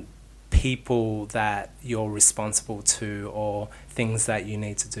people that you're responsible to, or things that you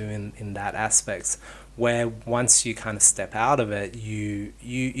need to do in that aspects, where once you kind of step out of it, you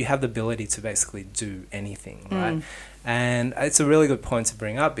have the ability to basically do anything, right? And it's a really good point to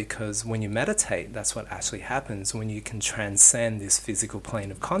bring up, because when you meditate, that's what actually happens. When you can transcend this physical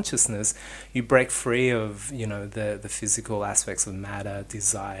plane of consciousness, you break free of, the physical aspects of matter,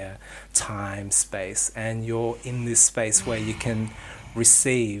 desire, time, space, and you're in this space where you can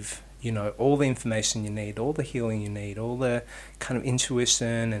receive, all the information you need, all the healing you need, all the kind of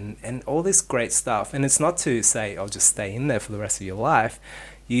intuition and all this great stuff. And it's not to say, I'll just stay in there for the rest of your life.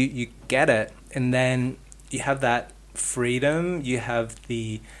 You get it, and then you have that freedom, you have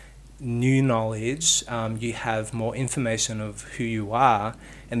the new knowledge, you have more information of who you are,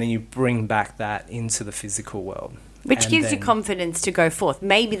 and then you bring back that into the physical world. Which gives you confidence to go forth.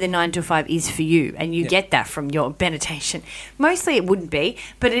 Maybe the 9 to 5 is for you, and you get that from your meditation. Mostly it wouldn't be,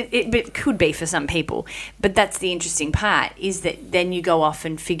 but it could be for some people. But that's the interesting part, is that then you go off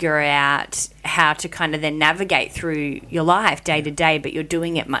and figure out how to kind of then navigate through your life day to day, but you're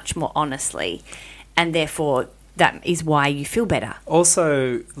doing it much more honestly, and therefore that is why you feel better.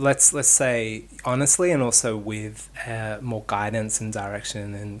 Also, let's say honestly, and also with more guidance and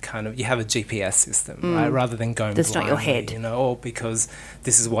direction, and kind of, you have a GPS system, right? Rather than going that's blindly, not your head, or because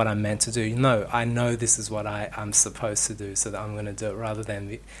this is what I'm meant to do. No, I know this is what I'm supposed to do, so that I'm going to do it. Rather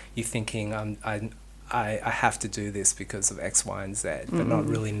than you thinking I have to do this because of X, Y, and Z, but not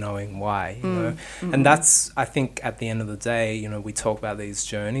really knowing why, And that's, I think, at the end of the day, we talk about these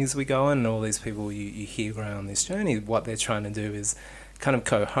journeys we go on, and all these people you hear going on this journey, what they're trying to do is kind of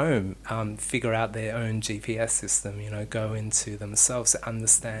go home, figure out their own GPS system, go into themselves to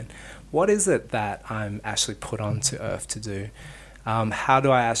understand, what is it that I'm actually put onto earth to do? How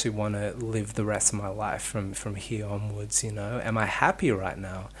do I actually want to live the rest of my life from here onwards, Am I happy right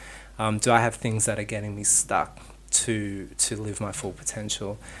now? Do I have things that are getting me stuck to live my full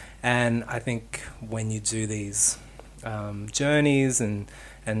potential? And I think when you do these journeys and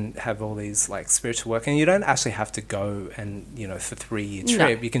have all these like spiritual work, and you don't actually have to go and, for 3-year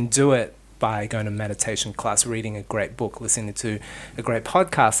trip. No. You can do it by going to meditation class, reading a great book, listening to a great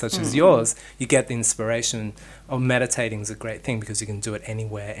podcast such as yours. You get the inspiration of meditating is a great thing, because you can do it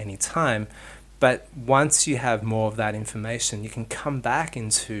anywhere, anytime. But once you have more of that information, you can come back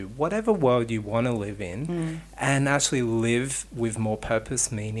into whatever world you want to live in and actually live with more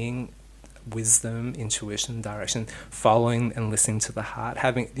purpose, meaning, wisdom, intuition, direction, following and listening to the heart.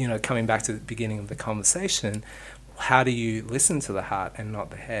 Having, coming back to the beginning of the conversation, how do you listen to the heart and not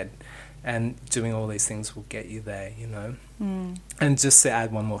the head? And doing all these things will get you there, And just to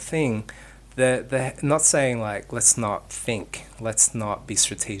add one more thing, they're not saying like, let's not think, let's not be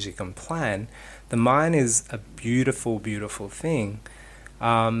strategic and plan. The mind is a beautiful, beautiful thing,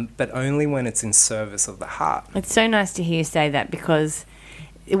 but only when it's in service of the heart. It's so nice to hear you say that, because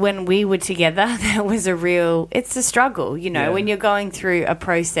when we were together, that was it's a struggle, when you're going through a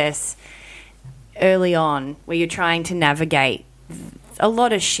process early on where you're trying to navigate a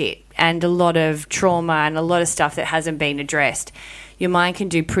lot of shit and a lot of trauma and a lot of stuff that hasn't been addressed. Your mind can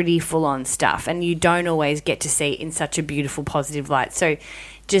do pretty full-on stuff, and you don't always get to see it in such a beautiful, positive light. So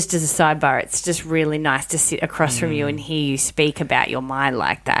just as a sidebar, it's just really nice to sit across from you and hear you speak about your mind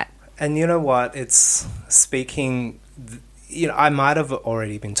like that. And you know what? It's speaking... I might have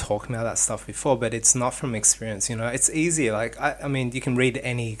already been talking about that stuff before, but it's not from experience, It's easier. Like, I mean, you can read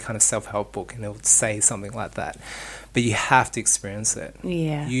any kind of self-help book and it will say something like that, but you have to experience it.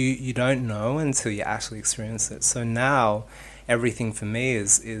 Yeah. You don't know until you actually experience it. So now everything for me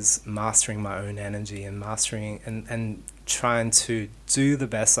is mastering my own energy and mastering and trying to do the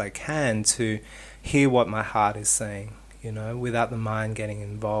best I can to hear what my heart is saying, without the mind getting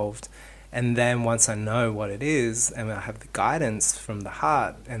involved. And then once I know what it is and I have the guidance from the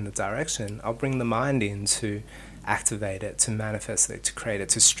heart and the direction, I'll bring the mind in to activate it, to manifest it, to create it,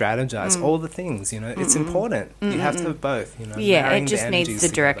 to strategize, all the things, it's important. You have to have both, Yeah, it just needs the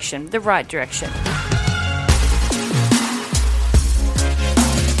direction, the right direction.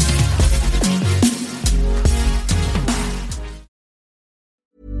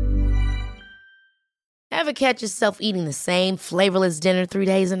 Ever catch yourself eating the same flavorless dinner 3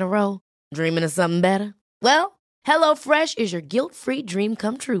 days in a row? Dreaming of something better? Well, HelloFresh is your guilt-free dream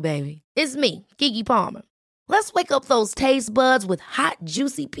come true, baby. It's me, Keke Palmer. Let's wake up those taste buds with hot,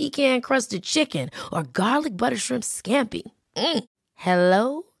 juicy pecan-crusted chicken or garlic butter shrimp scampi.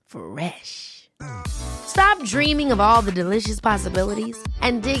 Hello Fresh. Stop dreaming of all the delicious possibilities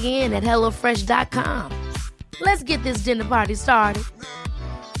and dig in at HelloFresh.com. Let's get this dinner party started.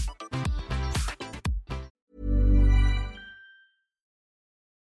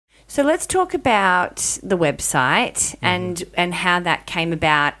 So let's talk about the website and how that came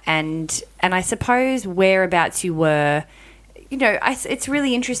about, and I suppose whereabouts you were. It's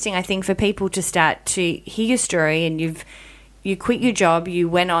really interesting, I think, for people to start to hear your story, and you quit your job, you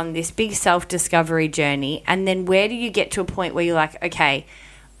went on this big self-discovery journey, and then where do you get to a point where you're like, okay,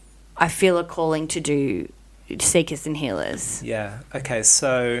 I feel a calling to do Seekers and Healers? Yeah. Okay.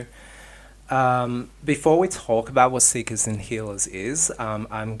 So before we talk about what Seekers and Healers is,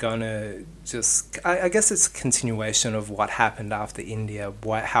 I'm going to I guess it's a continuation of what happened after India,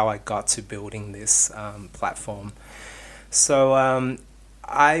 how I got to building this platform. So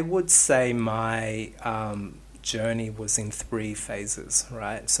I would say my journey was in 3 phases,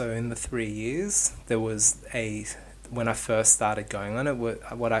 right? So in the 3 years, there was when I first started going on it,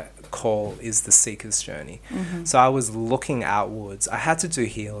 what I call is the seeker's journey. So I was looking outwards. I had to do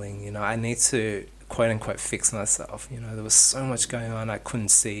healing, I need to quote unquote fix myself. There was so much going on, I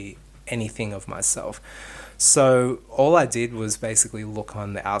couldn't see anything of myself. So all I did was basically look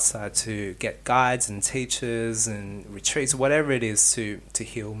on the outside to get guides and teachers and retreats, whatever it is to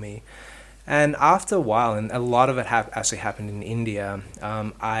heal me. And after a while, and a lot of it actually happened in India,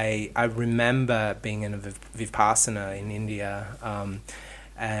 I remember being in a Vipassana in India,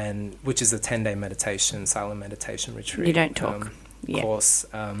 and which is a 10-day meditation, silent meditation retreat. You don't talk. Course.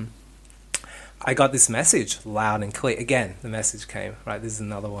 I got this message loud and clear. Again, the message came, right? This is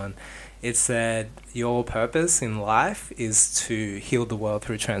another one. It said, your purpose in life is to heal the world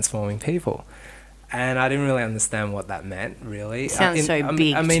through transforming people. And I didn't really understand what that meant, really. It sounds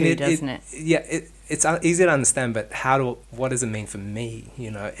big too, doesn't it? Yeah, it's easy to understand, but what does it mean for me?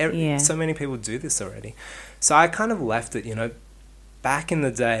 So many people do this already. So I kind of left it, back in the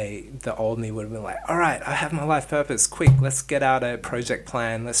day, the old me would have been like, all right, I have my life purpose. Quick, let's get out a project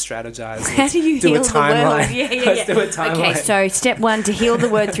plan. Let's strategize. How do you heal the world? Let's do a timeline. Okay, so step 1, to heal the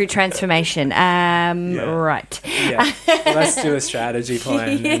world through transformation. Right. Yeah. Well, let's do a strategy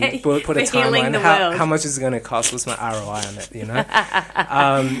plan and put a timeline. How much is it going to cost? What's my ROI on it,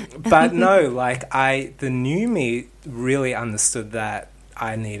 But no, the new me really understood that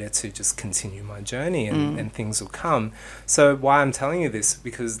I needed to just continue my journey and things will come. So why I'm telling you this,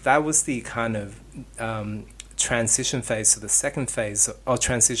 because that was the kind of transition phase to the second phase, or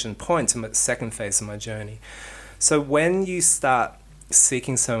transition point to the second phase of my journey. So when you start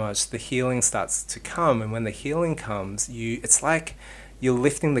seeking so much, the healing starts to come. And when the healing comes, it's like you're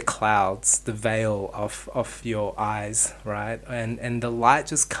lifting the clouds, the veil off your eyes, right? And the light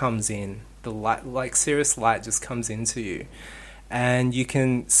just comes in. The light, serious light just comes into you. And you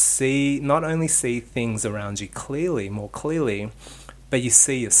can not only see things around you more clearly, but you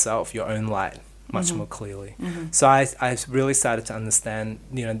see yourself, your own light, much more clearly. So I really started to understand,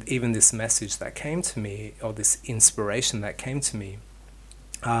 even this message that came to me, or this inspiration that came to me,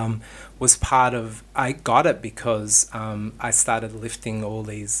 was part of, I got it because I started lifting all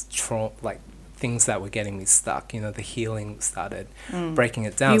these things that were getting me stuck. The healing started breaking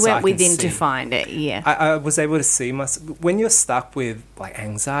it down. You went within to find it, yeah. I was able to see when you're stuck with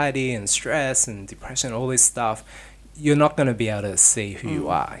anxiety and stress and depression, all this stuff, you're not going to be able to see who you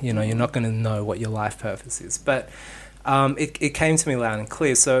are. You're not going to know what your life purpose is. But it came to me loud and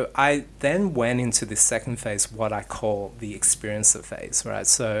clear. So I then went into this second phase, what I call the experiencer phase, right?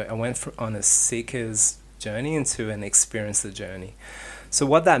 So I went on a seeker's journey into an experiencer journey. So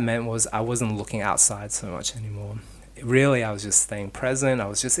what that meant was I wasn't looking outside so much anymore. Really, I was just staying present. I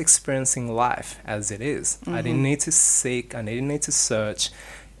was just experiencing life as it is. I didn't need to seek. I didn't need to search.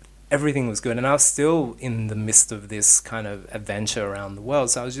 Everything was good. And I was still in the midst of this kind of adventure around the world.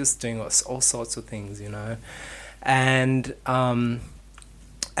 So I was just doing all sorts of things, And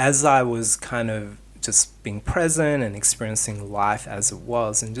as I was kind of just being present and experiencing life as it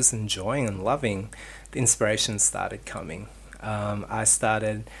was and just enjoying and loving, the inspiration started coming. I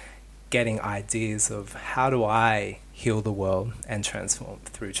started getting ideas of how do I heal the world and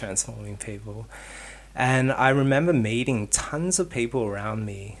transforming people. And I remember meeting tons of people around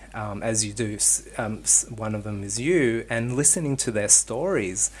me, as you do. One of them is you, and listening to their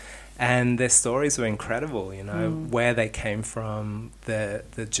stories. And their stories were incredible, you know, where they came from,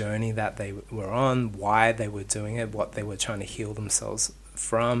 the journey that they were on, why they were doing it, what they were trying to heal themselves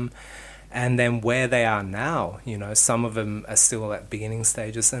from, and then where they are now. You know, some of them are still at beginning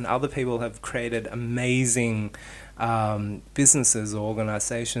stages, and other people have created amazing businesses or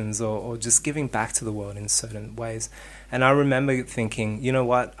organizations or just giving back to the world in certain ways. And I remember thinking, you know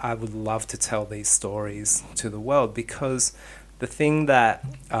what, I would love to tell these stories to the world, because the thing that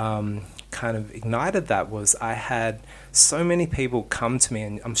kind of ignited that was I had so many people come to me,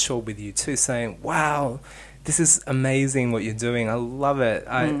 and I'm sure with you too, saying, wow, this is amazing what you're doing. I love it.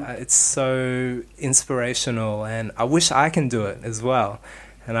 It's so inspirational, and I wish I can do it as well.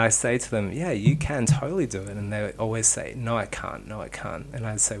 And I say to them, yeah, you can totally do it. And they always say, no, I can't. And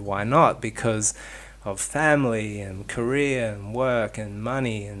I'd say, why not? Because of family and career and work and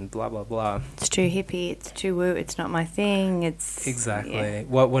money and blah, blah, blah. It's too hippie. It's too woo. It's not my thing. It's exactly. Yeah.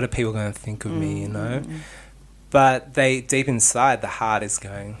 What are people going to think of me, you know? But deep inside, the heart is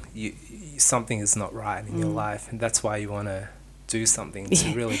going, something is not right in your life. And that's why you want to do something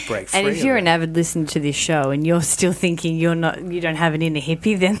to really break free. And if you're an avid listener to this show and you're still thinking you don't have an inner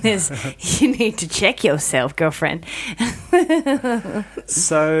hippie, then you need to check yourself, girlfriend.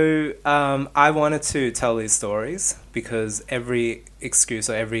 So I wanted to tell these stories because every excuse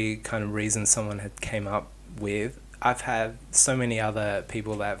or every kind of reason someone had came up with, I've had so many other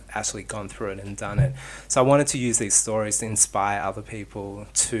people that have actually gone through it and done it. So I wanted to use these stories to inspire other people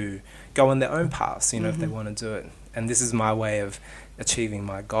to go on their own paths, you know, if they want to do it. And this is my way of achieving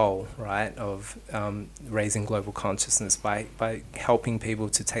my goal, right, of raising global consciousness by helping people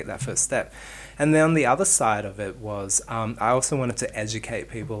to take that first step. And then on the other side of it was I also wanted to educate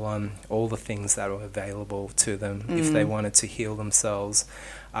people on all the things that were available to them if they wanted to heal themselves,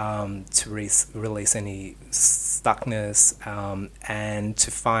 to release any stuckness, and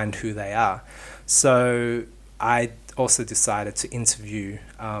to find who they are. So I also decided to interview,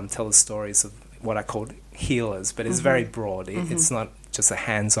 tell the stories of what I called healers, but it's very broad. It's not just a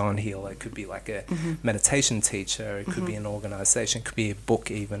hands-on healer. It could be like a meditation teacher. It could be an organization. It could be a book,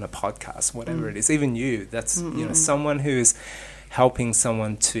 even a podcast, whatever it is. Even you. That's you know, someone who's helping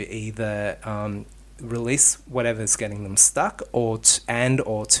someone to either release whatever's getting them stuck, or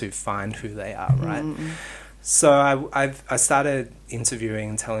to find who they are. Right. So I started interviewing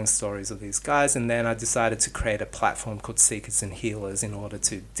and telling stories of these guys, and then I decided to create a platform called Seekers and Healers in order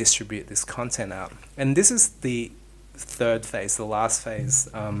to distribute this content out. And this is the third phase, the last phase,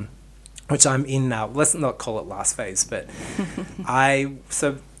 which I'm in now. Let's not call it last phase, but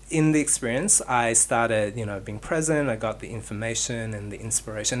so in the experience, I started, you know, being present. I got the information and the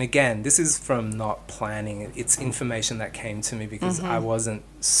inspiration. Again, this is from not planning. It's information that came to me because I wasn't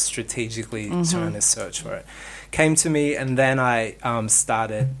strategically trying to search for it. Came to me, and then I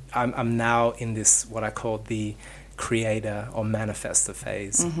started. I'm now in this what I call the creator or manifestor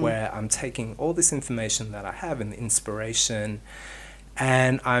phase, where I'm taking all this information that I have and the inspiration,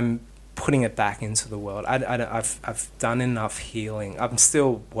 and I'm putting it back into the world. I've done enough healing. I'm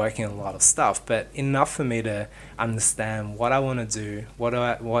still working on a lot of stuff, but enough for me to understand what I want to do,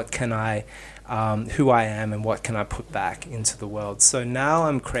 what can I, who I am, and what can I put back into the world. So now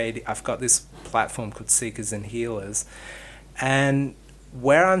I've got this platform called Seekers and Healers, and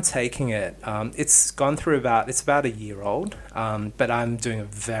where I'm taking it, it's about a year old, but I'm doing it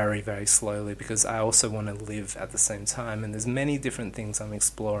very, very slowly because I also want to live at the same time, and there's many different things I'm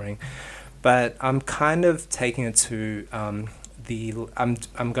exploring. But I'm kind of taking it to I'm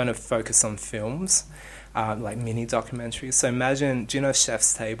going to focus on films, like mini documentaries. So imagine, do you know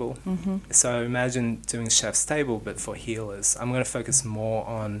Chef's Table? So imagine doing Chef's Table, but for healers. I'm going to focus more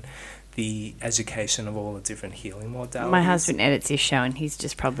on the education of all the different healing modalities. My husband edits his show, and he's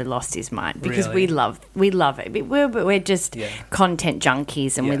just probably lost his mind because we love it. We're just content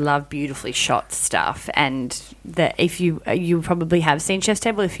junkies, and we love beautifully shot stuff. And if you probably have seen Chef's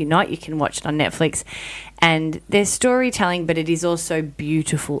Table. If you're not, you can watch it on Netflix. And there's storytelling, but it is also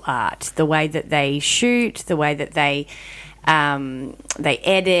beautiful art. The way that they shoot, the way that they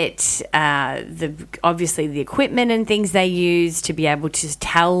edit, obviously the equipment and things they use to be able to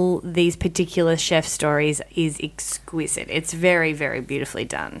tell these particular chef stories is exquisite. It's very, very beautifully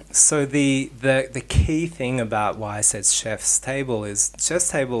done. So the key thing about why I said Chef's Table is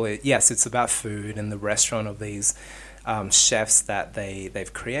yes, it's about food and the restaurant of these chefs that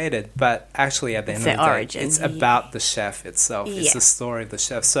they've created, but actually at the end the of the day, origin. it's about the chef itself. It's the story of the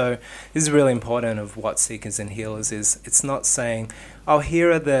chef. So this is really important of what Seekers and Healers is. It's not saying, oh,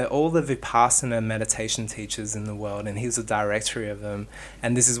 here are all the Vipassana meditation teachers in the world, and here's a directory of them,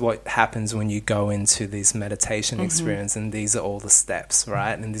 and this is what happens when you go into this meditation experience, and these are all the steps,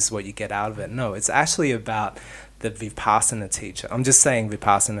 right? And this is what you get out of it. No, it's actually about the Vipassana teacher. I'm just saying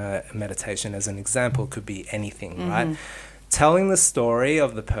Vipassana meditation as an example, could be anything, right? Telling the story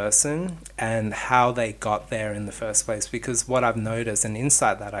of the person and how they got there in the first place. Because what I've noticed, an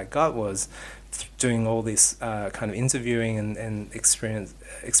insight that I got was doing all this kind of interviewing and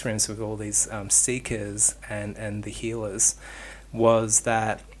experience with all these seekers and the healers, was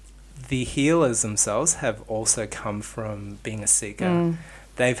that the healers themselves have also come from being a seeker.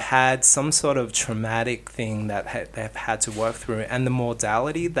 They've had some sort of traumatic thing that they've had to work through, and the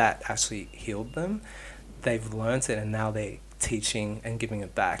modality that actually healed them, they've learnt it, and now they're teaching and giving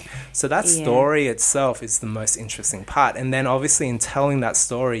it back. So that story itself is the most interesting part. And then obviously in telling that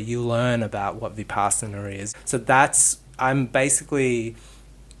story, you learn about what Vipassana is. So I'm basically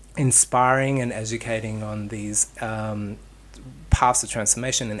inspiring and educating on these paths of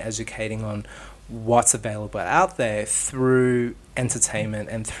transformation, and educating on what's available out there through entertainment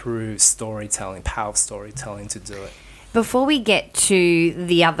and through storytelling, power of storytelling to do it. Before we get to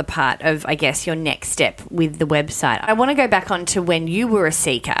the other part of, I guess, your next step with the website, I want to go back on to when you were a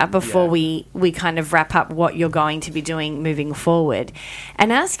seeker before we kind of wrap up what you're going to be doing moving forward,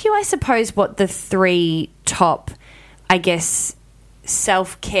 and ask you, I suppose, what the 3 top, I guess,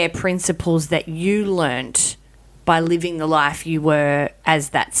 self-care principles that you learnt by living the life you were as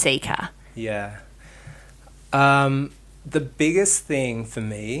that seeker. Yeah. The biggest thing for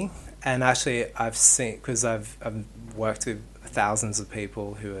me, and actually I've seen, because I've worked with thousands of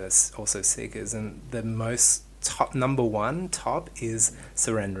people who are also seekers, and the most number one is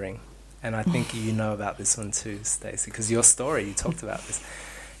surrendering. And I think you know about this one too, Stacey, because your story, you talked about this.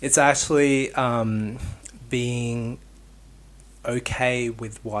 It's actually being okay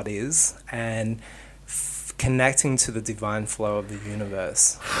with what is, and connecting to the divine flow of the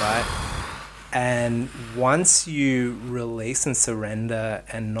universe, right? And once you release and surrender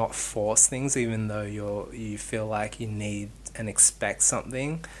and not force things, even though you feel like you need and expect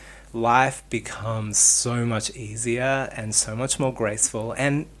something, life becomes so much easier and so much more graceful,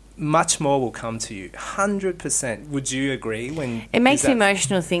 and much more will come to you. 100%. Would you agree? When it makes me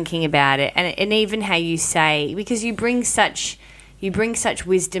emotional thinking about it, and even how you say, because you bring such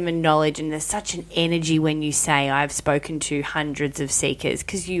wisdom and knowledge, and there's such an energy when you say, I've spoken to hundreds of seekers,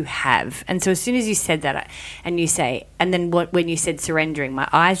 because you have. And so as soon as you said that, and then when you said surrendering, my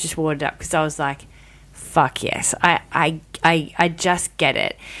eyes just watered up, because I was like, fuck yes, I just get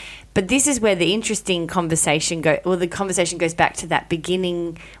it. But this is where the interesting conversation the conversation goes back to that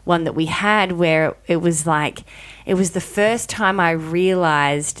beginning one that we had, where it was like, it was the first time I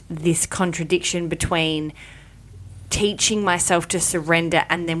realized this contradiction between teaching myself to surrender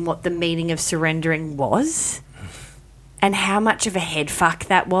and then what the meaning of surrendering was, and how much of a head fuck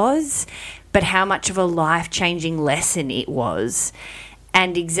that was, but how much of a life-changing lesson it was.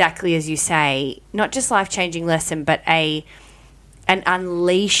 And exactly as you say, not just life-changing lesson, but an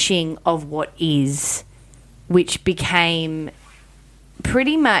unleashing of what is, which became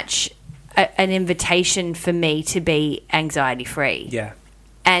pretty much an invitation for me to be anxiety-free. Yeah.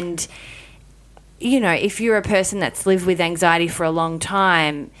 And you know, if you're a person that's lived with anxiety for a long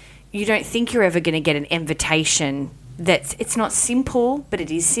time, you don't think you're ever going to get an invitation it's not simple, but it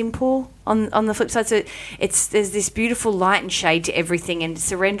is simple on the flip side. So there's this beautiful light and shade to everything, and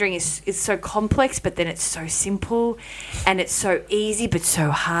surrendering is so complex, but then it's so simple, and it's so easy but so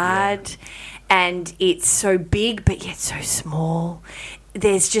hard, and it's so big but yet so small.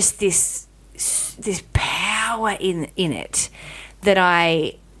 There's just this power in it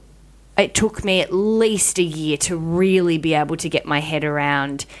that it took me at least a year to really be able to get my head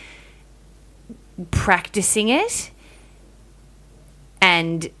around practicing it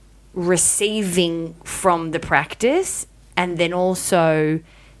and receiving from the practice, and then also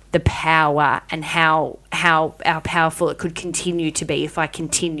the power and how powerful it could continue to be if I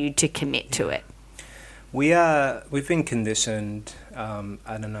continued to commit to it. We've been conditioned,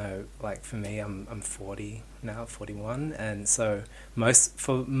 I don't know, like for me, I'm 40 now, 41, and so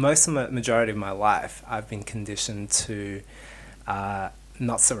for most of the majority of my life, I've been conditioned to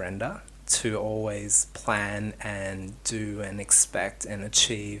not surrender, to always plan and do and expect and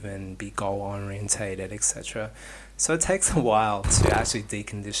achieve and be goal orientated, etc. So it takes a while to actually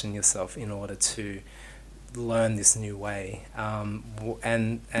decondition yourself in order to learn this new way.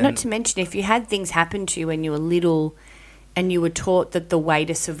 And not to mention, if you had things happen to you when you were little and you were taught that the way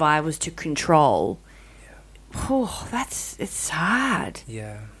to survive was to control, it's hard.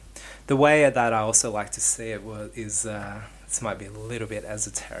 Yeah. The way that I also like to see it is this might be a little bit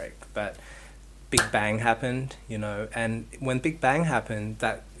esoteric, but Big Bang happened, and when Big Bang happened,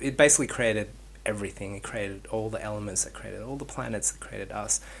 that it basically created everything. It created all the elements, that created all the planets, that created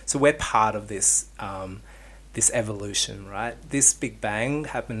us. So we're part of this this evolution, right? This Big Bang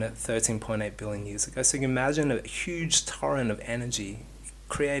happened at 13.8 billion years ago. So you can imagine a huge torrent of energy,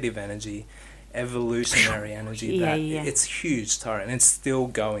 creative energy, evolutionary energy. It's huge torrent, and it's still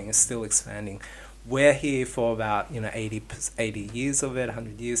going, it's still expanding. We're here for about 80 years of it,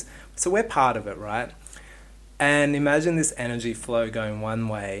 100 years. So we're part of it, right? And imagine this energy flow going one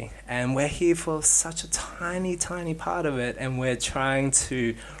way, and we're here for such a tiny, tiny part of it, and we're trying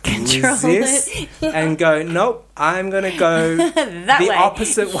to resist and go, nope, I'm going to go the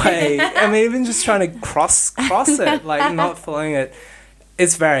opposite way. I mean, even just trying to cross it, like not following it.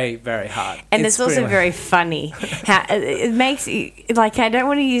 It's very, very hard. And it's also very funny. How it makes you, like, I don't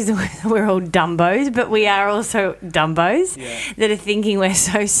want to use the word we're all dumbos, but we are also dumbos that are thinking we're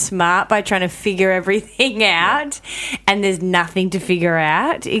so smart by trying to figure everything out, and there's nothing to figure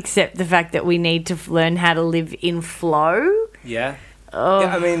out except the fact that we need to learn how to live in flow. Yeah.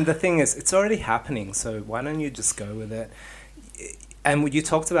 I mean, the thing is, it's already happening, so why don't you just go with it? And what you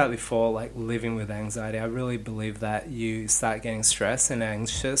talked about before, like living with anxiety, I really believe that you start getting stressed and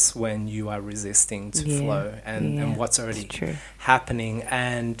anxious when you are resisting to flow and what's already happening.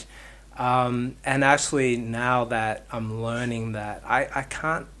 And actually now that I'm learning that I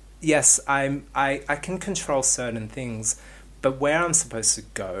can't, I can control certain things, but where I'm supposed to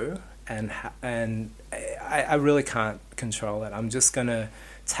go and I really can't control it. I'm just going to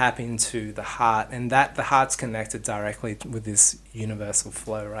tap into the heart, and that the heart's connected directly with this universal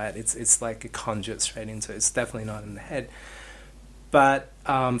flow, right? It's like a conduit straight into it. It's definitely not in the head, but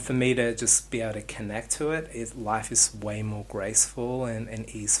for me to just be able to connect to it, life is way more graceful and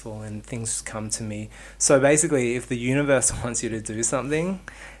easeful, and things come to me. So basically, if the universe wants you to do something,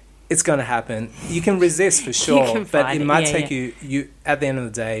 it's going to happen. You can resist for sure, but it might take you at the end of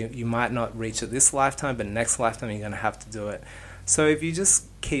the day, you might not reach it this lifetime, but next lifetime you're going to have to do it. So if you just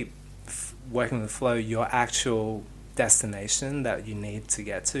keep working with the flow, your actual destination that you need to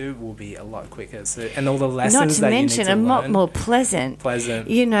get to will be a lot quicker. So, and all the lessons that you need to learn. Not to mention, a lot more pleasant.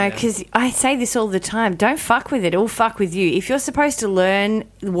 Because I say this all the time, don't fuck with it, it'll fuck with you. If you're supposed to learn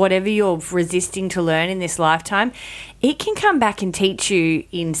whatever you're resisting to learn in this lifetime, it can come back and teach you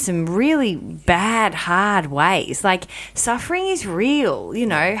in some really bad, hard ways. Like, suffering is real,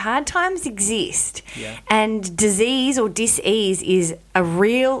 hard times exist. Yeah. And disease or dis-ease is a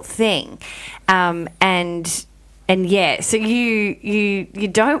real thing. So you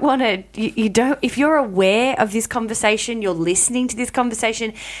don't want to, you don't, if you're aware of this conversation, you're listening to this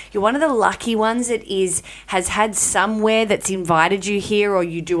conversation, you're one of the lucky ones that has had somewhere that's invited you here, or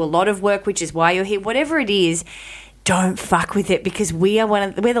you do a lot of work, which is why you're here, whatever it is. Don't fuck with it, because we're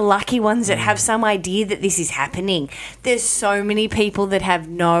the lucky ones that have some idea that this is happening. There's so many people that have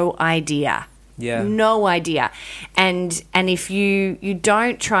no idea. Yeah. No idea. And if you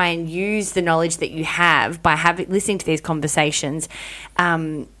don't try and use the knowledge that you have by listening to these conversations,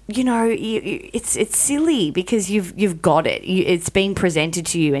 it's silly, because you've got it. It's been presented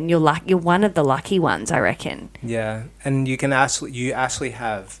to you, and you're one of the lucky ones, I reckon. Yeah, and you actually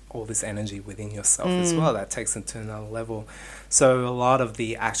have all this energy within yourself as well. That takes it to another level. So a lot of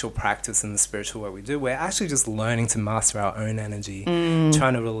the actual practice and the spiritual work we do, we're actually just learning to master our own energy,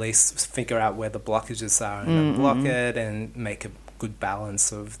 trying to figure out where the blockages are and unblock it, and make a good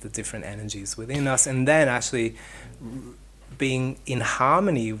balance of the different energies within us, and then actually being in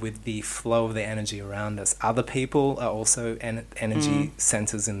harmony with the flow of the energy around us. Other people are also energy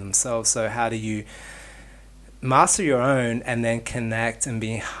centers in themselves. So how do you master your own and then connect and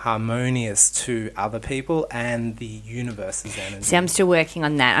be harmonious to other people and the universe's energy? See, I'm still working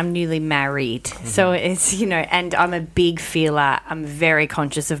on that. I'm newly married. So it's, and I'm a big feeler. I'm very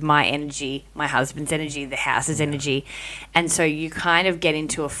conscious of my energy, my husband's energy, the house's energy. And so you kind of get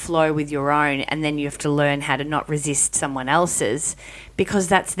into a flow with your own, and then you have to learn how to not resist someone else's, because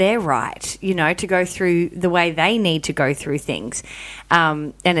that's their right, to go through the way they need to go through things.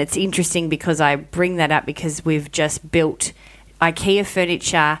 And it's interesting because I bring that up because we've just built IKEA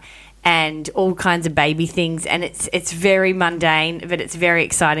furniture and all kinds of baby things, and it's very mundane, but it's very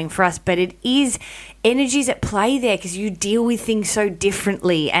exciting for us. But it is energies at play there because you deal with things so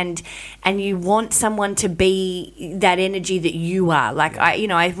differently, and you want someone to be that energy that you are. Like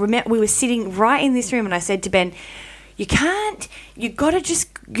I remember we were sitting right in this room, and I said to Ben, you got to just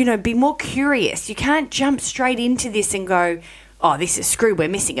be more curious. You can't jump straight into this and go, oh, this is screwed, we're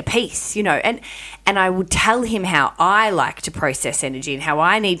missing a piece, and I would tell him how I like to process energy and how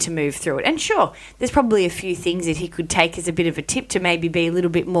I need to move through it. And sure, there's probably a few things that he could take as a bit of a tip to maybe be a little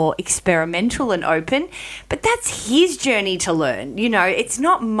bit more experimental and open, but that's his journey to learn. It's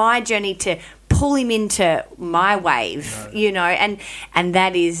not my journey to pull him into my wave, and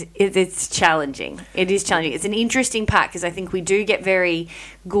that is, it's challenging. It is challenging. It's an interesting part because I think we do get very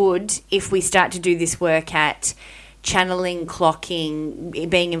good if we start to do this work at channeling, clocking,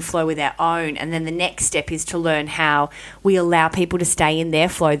 being in flow with our own, and then the next step is to learn how we allow people to stay in their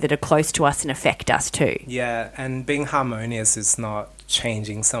flow that are close to us and affect us too. Yeah, and being harmonious is not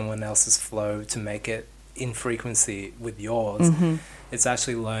changing someone else's flow to make it in frequency with yours. Mm-hmm. It's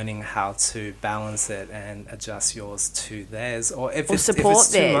actually learning how to balance it and adjust yours to theirs. Or if it's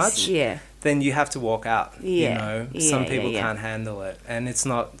too much, then you have to walk out. Some people can't handle it. And it's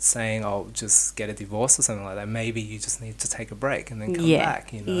not saying, oh, just get a divorce or something like that. Maybe you just need to take a break and then come back,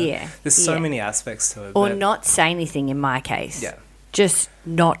 There's so many aspects to it. Or not say anything in my case. Yeah. Just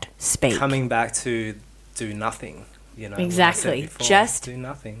not speak. Coming back to do nothing, Exactly. Before, just do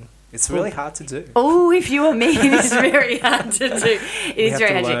nothing. It's really hard to do. Oh, if you were me, it is very hard to do. It is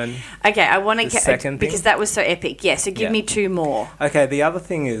very hard to do. Okay, I want to get, because that was so epic. Yeah, so give me two more. Okay, the other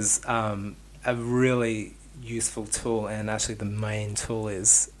thing is a really useful tool, and actually the main tool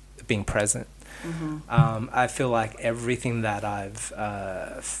is being present. Mm-hmm. I feel like everything that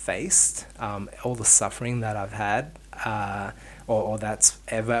I've faced, all the suffering that I've had, or that's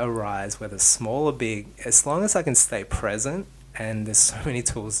ever arise, whether small or big, as long as I can stay present, and there's so many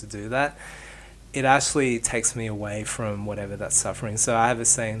tools to do that, it actually takes me away from whatever that's suffering. So I have a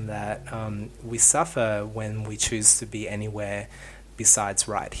saying that we suffer when we choose to be anywhere besides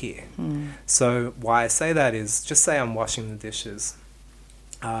right here. So why I say that is, just say I'm washing the dishes.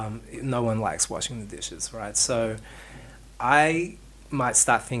 No one likes washing the dishes, right? So I might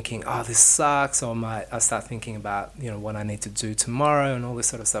start thinking, oh, this sucks, or I start thinking about, what I need to do tomorrow and all this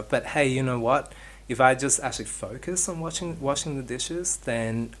sort of stuff. But hey, you know what? If I just actually focus on washing the dishes,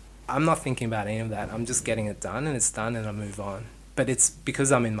 then I'm not thinking about any of that. I'm just getting it done, and it's done, and I move on. But it's because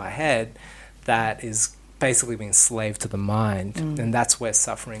I'm in my head that is basically being slave to the mind, and that's where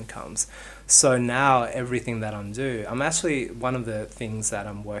suffering comes. So now everything that I'm actually, one of the things that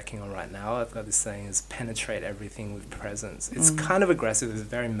I'm working on right now, I've got this saying, is penetrate everything with presence. It's kind of aggressive, it's a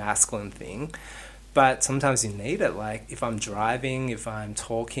very masculine thing, but sometimes you need it. Like if I'm driving, if I'm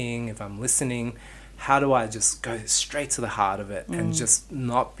talking, if I'm listening, how do I just go straight to the heart of it and just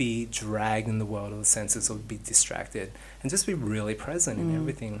not be dragged in the world of the senses or be distracted, and just be really present in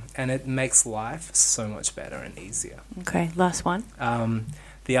everything? And it makes life so much better and easier. Okay, last one.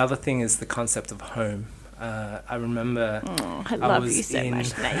 The other thing is the concept of home. I remember... I love you so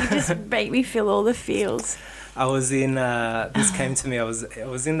much, Nat. You just make me feel all the feels. I was in... this came to me. I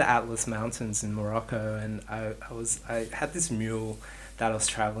was in the Atlas Mountains in Morocco, and I had this mule that I was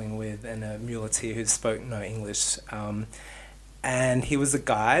traveling with, and a muleteer who spoke no English. And he was a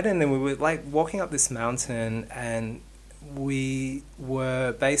guide, and then we were like walking up this mountain, and we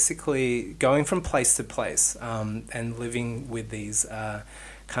were basically going from place to place, and living with these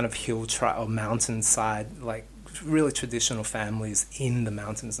kind of or mountainside, like really traditional families in the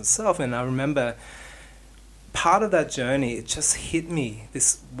mountains itself. And I remember part of that journey, it just hit me,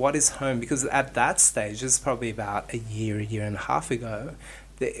 this, what is home? Because at that stage, this is probably about a year and a half ago,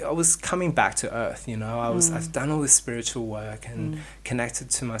 I was coming back to earth, I've done all this spiritual work and connected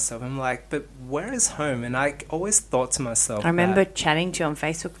to myself. I'm like, but where is home? And I always thought to myself, I remember chatting to you on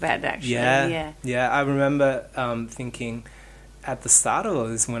Facebook about it, actually. Yeah. I remember thinking at the start of all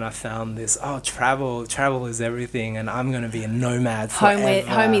this, when I found this, travel is everything, and I'm going to be a nomad forever.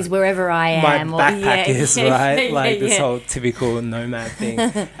 Home is wherever I am. My backpack is, right? This whole typical nomad thing.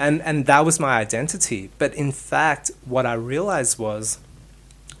 And that was my identity. But in fact, what I realized was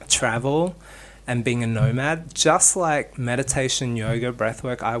travel and being a nomad, just like meditation, yoga,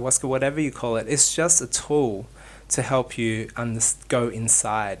 breathwork, ayahuasca, whatever you call it, it's just a tool to help you go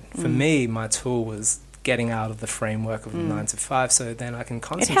inside. For me, my tool was getting out of the framework of 9 to 5, so then I can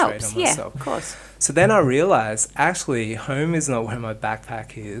concentrate on myself. Yeah, of course. So then I realized, actually, home is not where my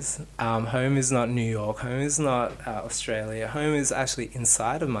backpack is. Home is not New York. Home is not Australia. Home is actually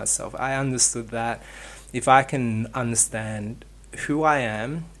inside of myself. I understood that if I can understand who I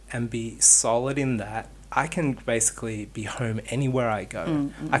am and be solid in that, I can basically be home anywhere I go.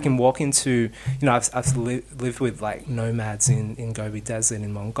 I can walk into, I've lived with like nomads in Gobi Desert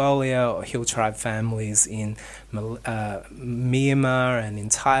in Mongolia, or hill tribe families in Myanmar and in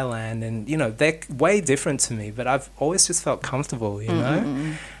Thailand. And, they're way different to me, but I've always just felt comfortable, you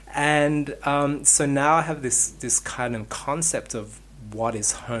know? And so now I have this kind of concept of what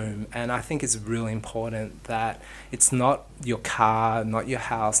is home, and I think it's really important that it's not your car, not your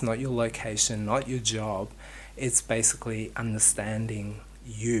house, not your location, not your job. It's basically understanding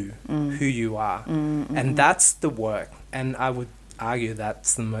you, who you are, and that's the work. And I would argue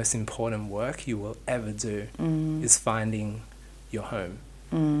that's the most important work you will ever do, is finding your home.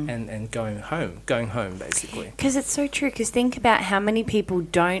 And going home basically. Because it's so true, because think about how many people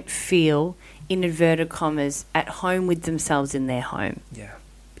don't feel, in inverted commas, at home with themselves in their home. Yeah.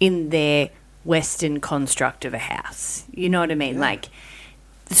 In their Western construct of a house. You know what I mean? Yeah. Like,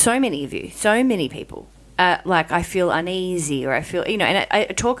 so many people, like, I feel uneasy, or I feel, and I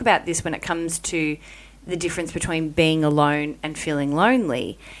talk about this when it comes to the difference between being alone and feeling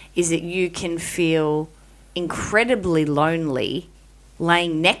lonely, is that you can feel incredibly lonely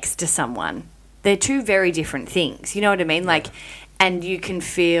laying next to someone. They're two very different things. You know what I mean? Like, and you can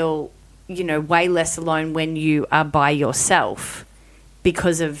feel, way less alone when you are by yourself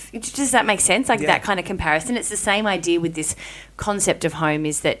because of, does that make sense? Like that kind of comparison. It's the same idea with this concept of home,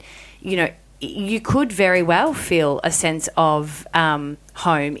 is that, you could very well feel a sense of home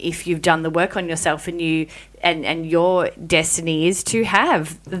if you've done the work on yourself, and and your destiny is to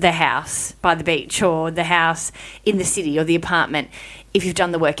have the house by the beach, or the house in the city, or the apartment. If you've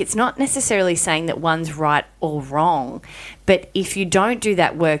done the work, it's not necessarily saying that one's right or wrong, but if you don't do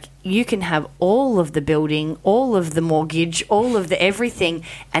that work, you can have all of the building, all of the mortgage, all of the everything,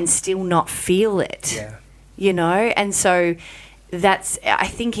 and still not feel it. Yeah. And so that's, I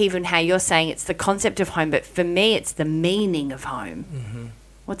think, even how you're saying it's the concept of home, but for me it's the meaning of home.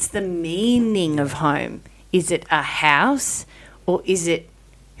 What's the meaning of home? Is it a house, or is it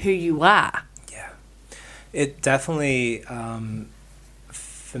who you are? Yeah. It definitely,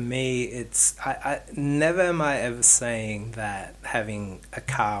 for me, it's, I never am I ever saying that having a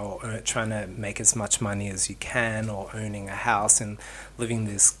car, or trying to make as much money as you can, or owning a house and having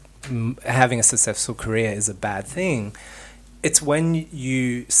a successful career is a bad thing. It's when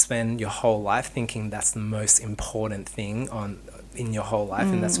you spend your whole life thinking that's the most important thing in your whole life,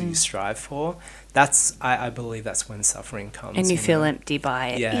 and that's what you strive for. I believe that's when suffering comes. And you feel empty by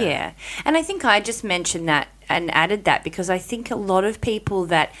it. Yeah. And I think I just mentioned that and added that because I think a lot of people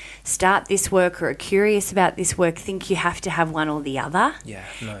that start this work or are curious about this work think you have to have one or the other. Yeah,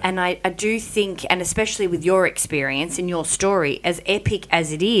 no. And I do think, and especially with your experience and your story, as epic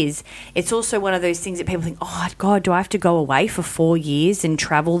as it is, it's also one of those things that people think, oh, God, do I have to go away for 4 years and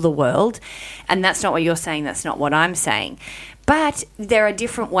travel the world? And that's not what you're saying. That's not what I'm saying. But there are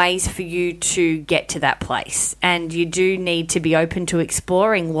different ways for you to get to that place, and you do need to be open to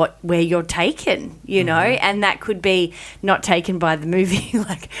exploring where you're taken, and that could be not taken by the movie,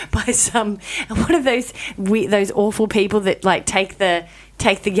 like by one of those awful people that like take the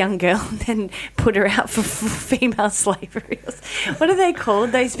young girl and then put her out for female slavery. What are they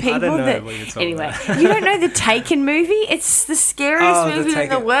called, those people? I don't know what you're talking about. You don't know the Taken movie? It's the scariest movie in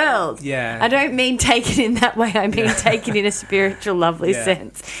the world. Yeah. I don't mean taken in that way. I mean taken in a spiritual, lovely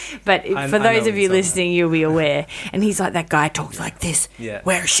sense. But for those of you listening, you'll be aware. And he's like, that guy talks like this. Yeah.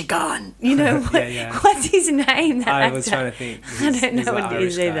 Where is she gone? What's his name? I was trying to think. I don't know what it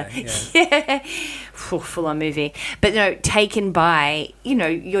is either. Yeah. Full on movie. But no, taken by,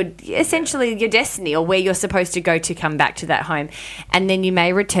 your essentially your destiny, or where you're supposed to go to come back to that home. And then you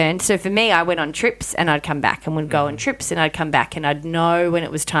may return. So for me, I went on trips and I'd come back, and would go on trips and I'd come back, and I'd know when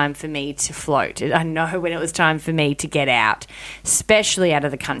it was time for me to float. I know when it was time for me to get out, especially out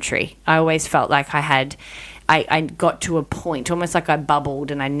of the country. I always felt like I got to a point, almost like I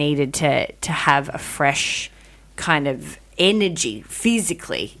bubbled, and I needed to have a fresh kind of energy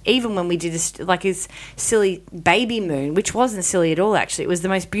physically. Even when we did this silly baby moon, which wasn't silly at all, actually, it was the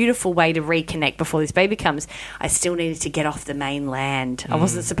most beautiful way to reconnect before this baby comes. I still needed to get off the mainland. I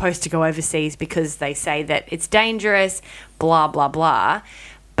wasn't supposed to go overseas because they say that it's dangerous, blah blah blah,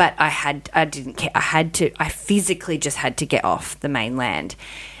 but I didn't care. I physically just had to get off the mainland.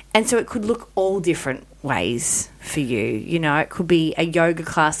 And so it could look all different ways for you. It could be a yoga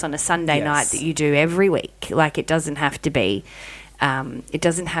class on a Sunday night that you do every week. Like, it doesn't have to be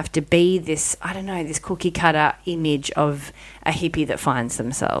this, I don't know, this cookie cutter image of a hippie that finds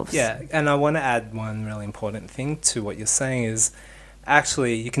themselves. Yeah, and I want to add one really important thing to what you're saying is,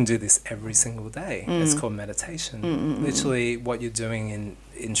 actually, you can do this every single day. It's called meditation. Literally, what you're doing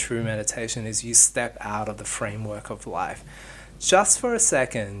in true meditation is you step out of the framework of life. Just for a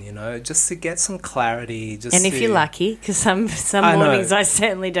second, just to get some clarity. And if you're lucky, because some mornings I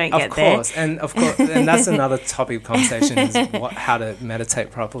certainly don't get there. Of course, and that's another topic of conversation is how to meditate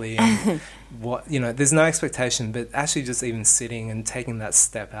properly. And there's no expectation, but actually just even sitting and taking that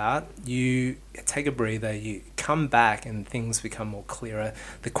step out, you take a breather, you come back and things become more clearer.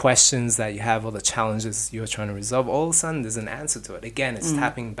 The questions that you have or the challenges you're trying to resolve, all of a sudden there's an answer to it. Again, it's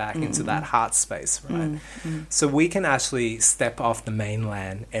tapping back into that heart space, right? So we can actually step off the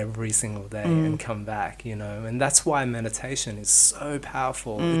mainland every single day and come back, and that's why meditation is so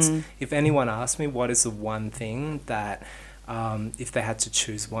powerful. If anyone asks me what is the one thing that if they had to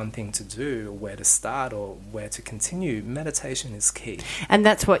choose one thing to do, or where to start or where to continue, meditation is key. And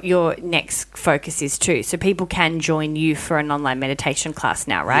that's what your next focus is too. So people can join you for an online meditation class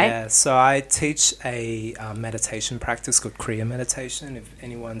now, right? Yeah, so I teach a meditation practice called Kriya meditation. If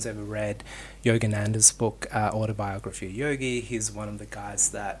anyone's ever read Yogananda's book, Autobiography of Yogi, he's one of the guys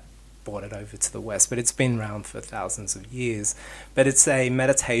that brought it over to the West, but it's been around for thousands of years. But it's a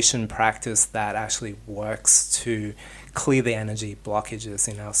meditation practice that actually works to clear the energy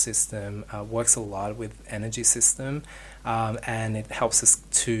blockages in our system, works a lot with energy system, and it helps us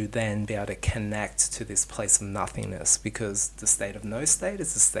to then be able to connect to this place of nothingness, because the state of no state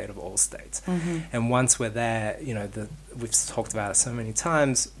is the state of all states. And once we're there, we've talked about it so many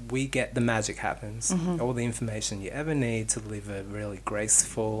times, the magic happens. All the information you ever need to live a really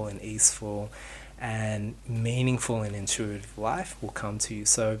graceful and easeful and meaningful and intuitive life will come to you.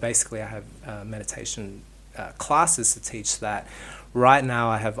 So basically I have meditation classes to teach that. Right now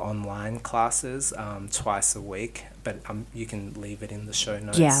I have online classes twice a week, but you can leave it in the show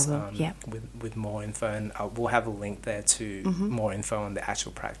notes with more info, and we'll have a link there to more info on the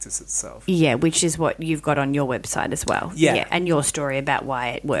actual practice itself. Yeah, which is what you've got on your website as well. Yeah, and your story about why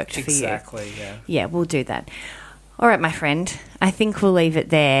it worked for you. Exactly, yeah. Yeah, we'll do that. All right, my friend, I think we'll leave it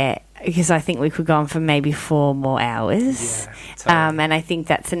there, because I think we could go on for maybe 4 more hours. Yeah, totally. And I think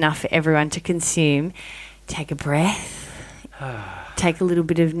that's enough for everyone to consume. Take a breath. Take a little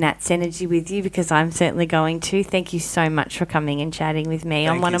bit of Nat's energy with you, because I'm certainly going to. Thank you so much for coming and chatting with me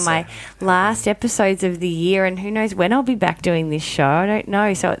on one of my last episodes of the year, and who knows when I'll be back doing this show. I don't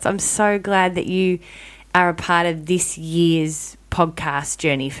know. So I'm so glad that you are a part of this year's podcast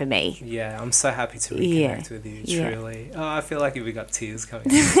journey for me. Yeah, I'm so happy to reconnect with you, truly. Oh, I feel like we got tears coming.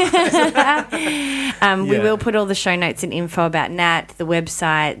 We will put all the show notes and info about Nat, the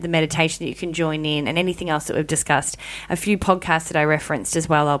website, the meditation that you can join in, and anything else that we've discussed. A few podcasts that I referenced as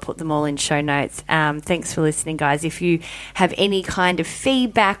well, I'll put them all in show notes. Thanks for listening, guys. If you have any kind of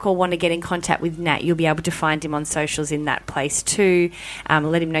feedback or want to get in contact with Nat, you'll be able to find him on socials in that place too.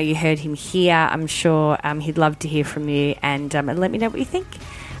 Let him know you heard him here. I'm sure he'd love to hear from you, and let me know what you think.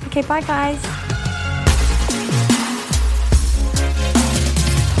 Okay, bye guys.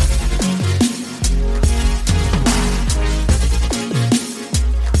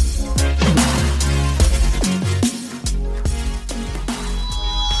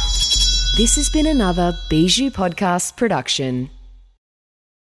 This has been another Bijou Podcast production.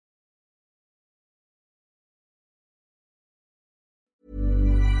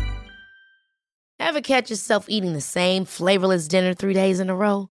 Ever catch yourself eating the same flavorless dinner 3 days in a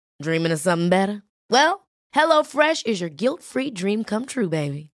row? Dreaming of something better? Well, HelloFresh is your guilt-free dream come true,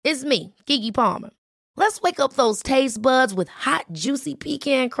 baby. It's me, Keke Palmer. Let's wake up those taste buds with hot, juicy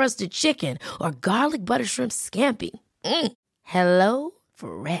pecan-crusted chicken or garlic butter shrimp scampi. Hello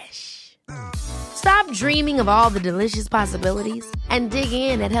Fresh. Stop dreaming of all the delicious possibilities and dig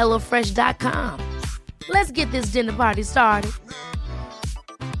in at HelloFresh.com. Let's get this dinner party started.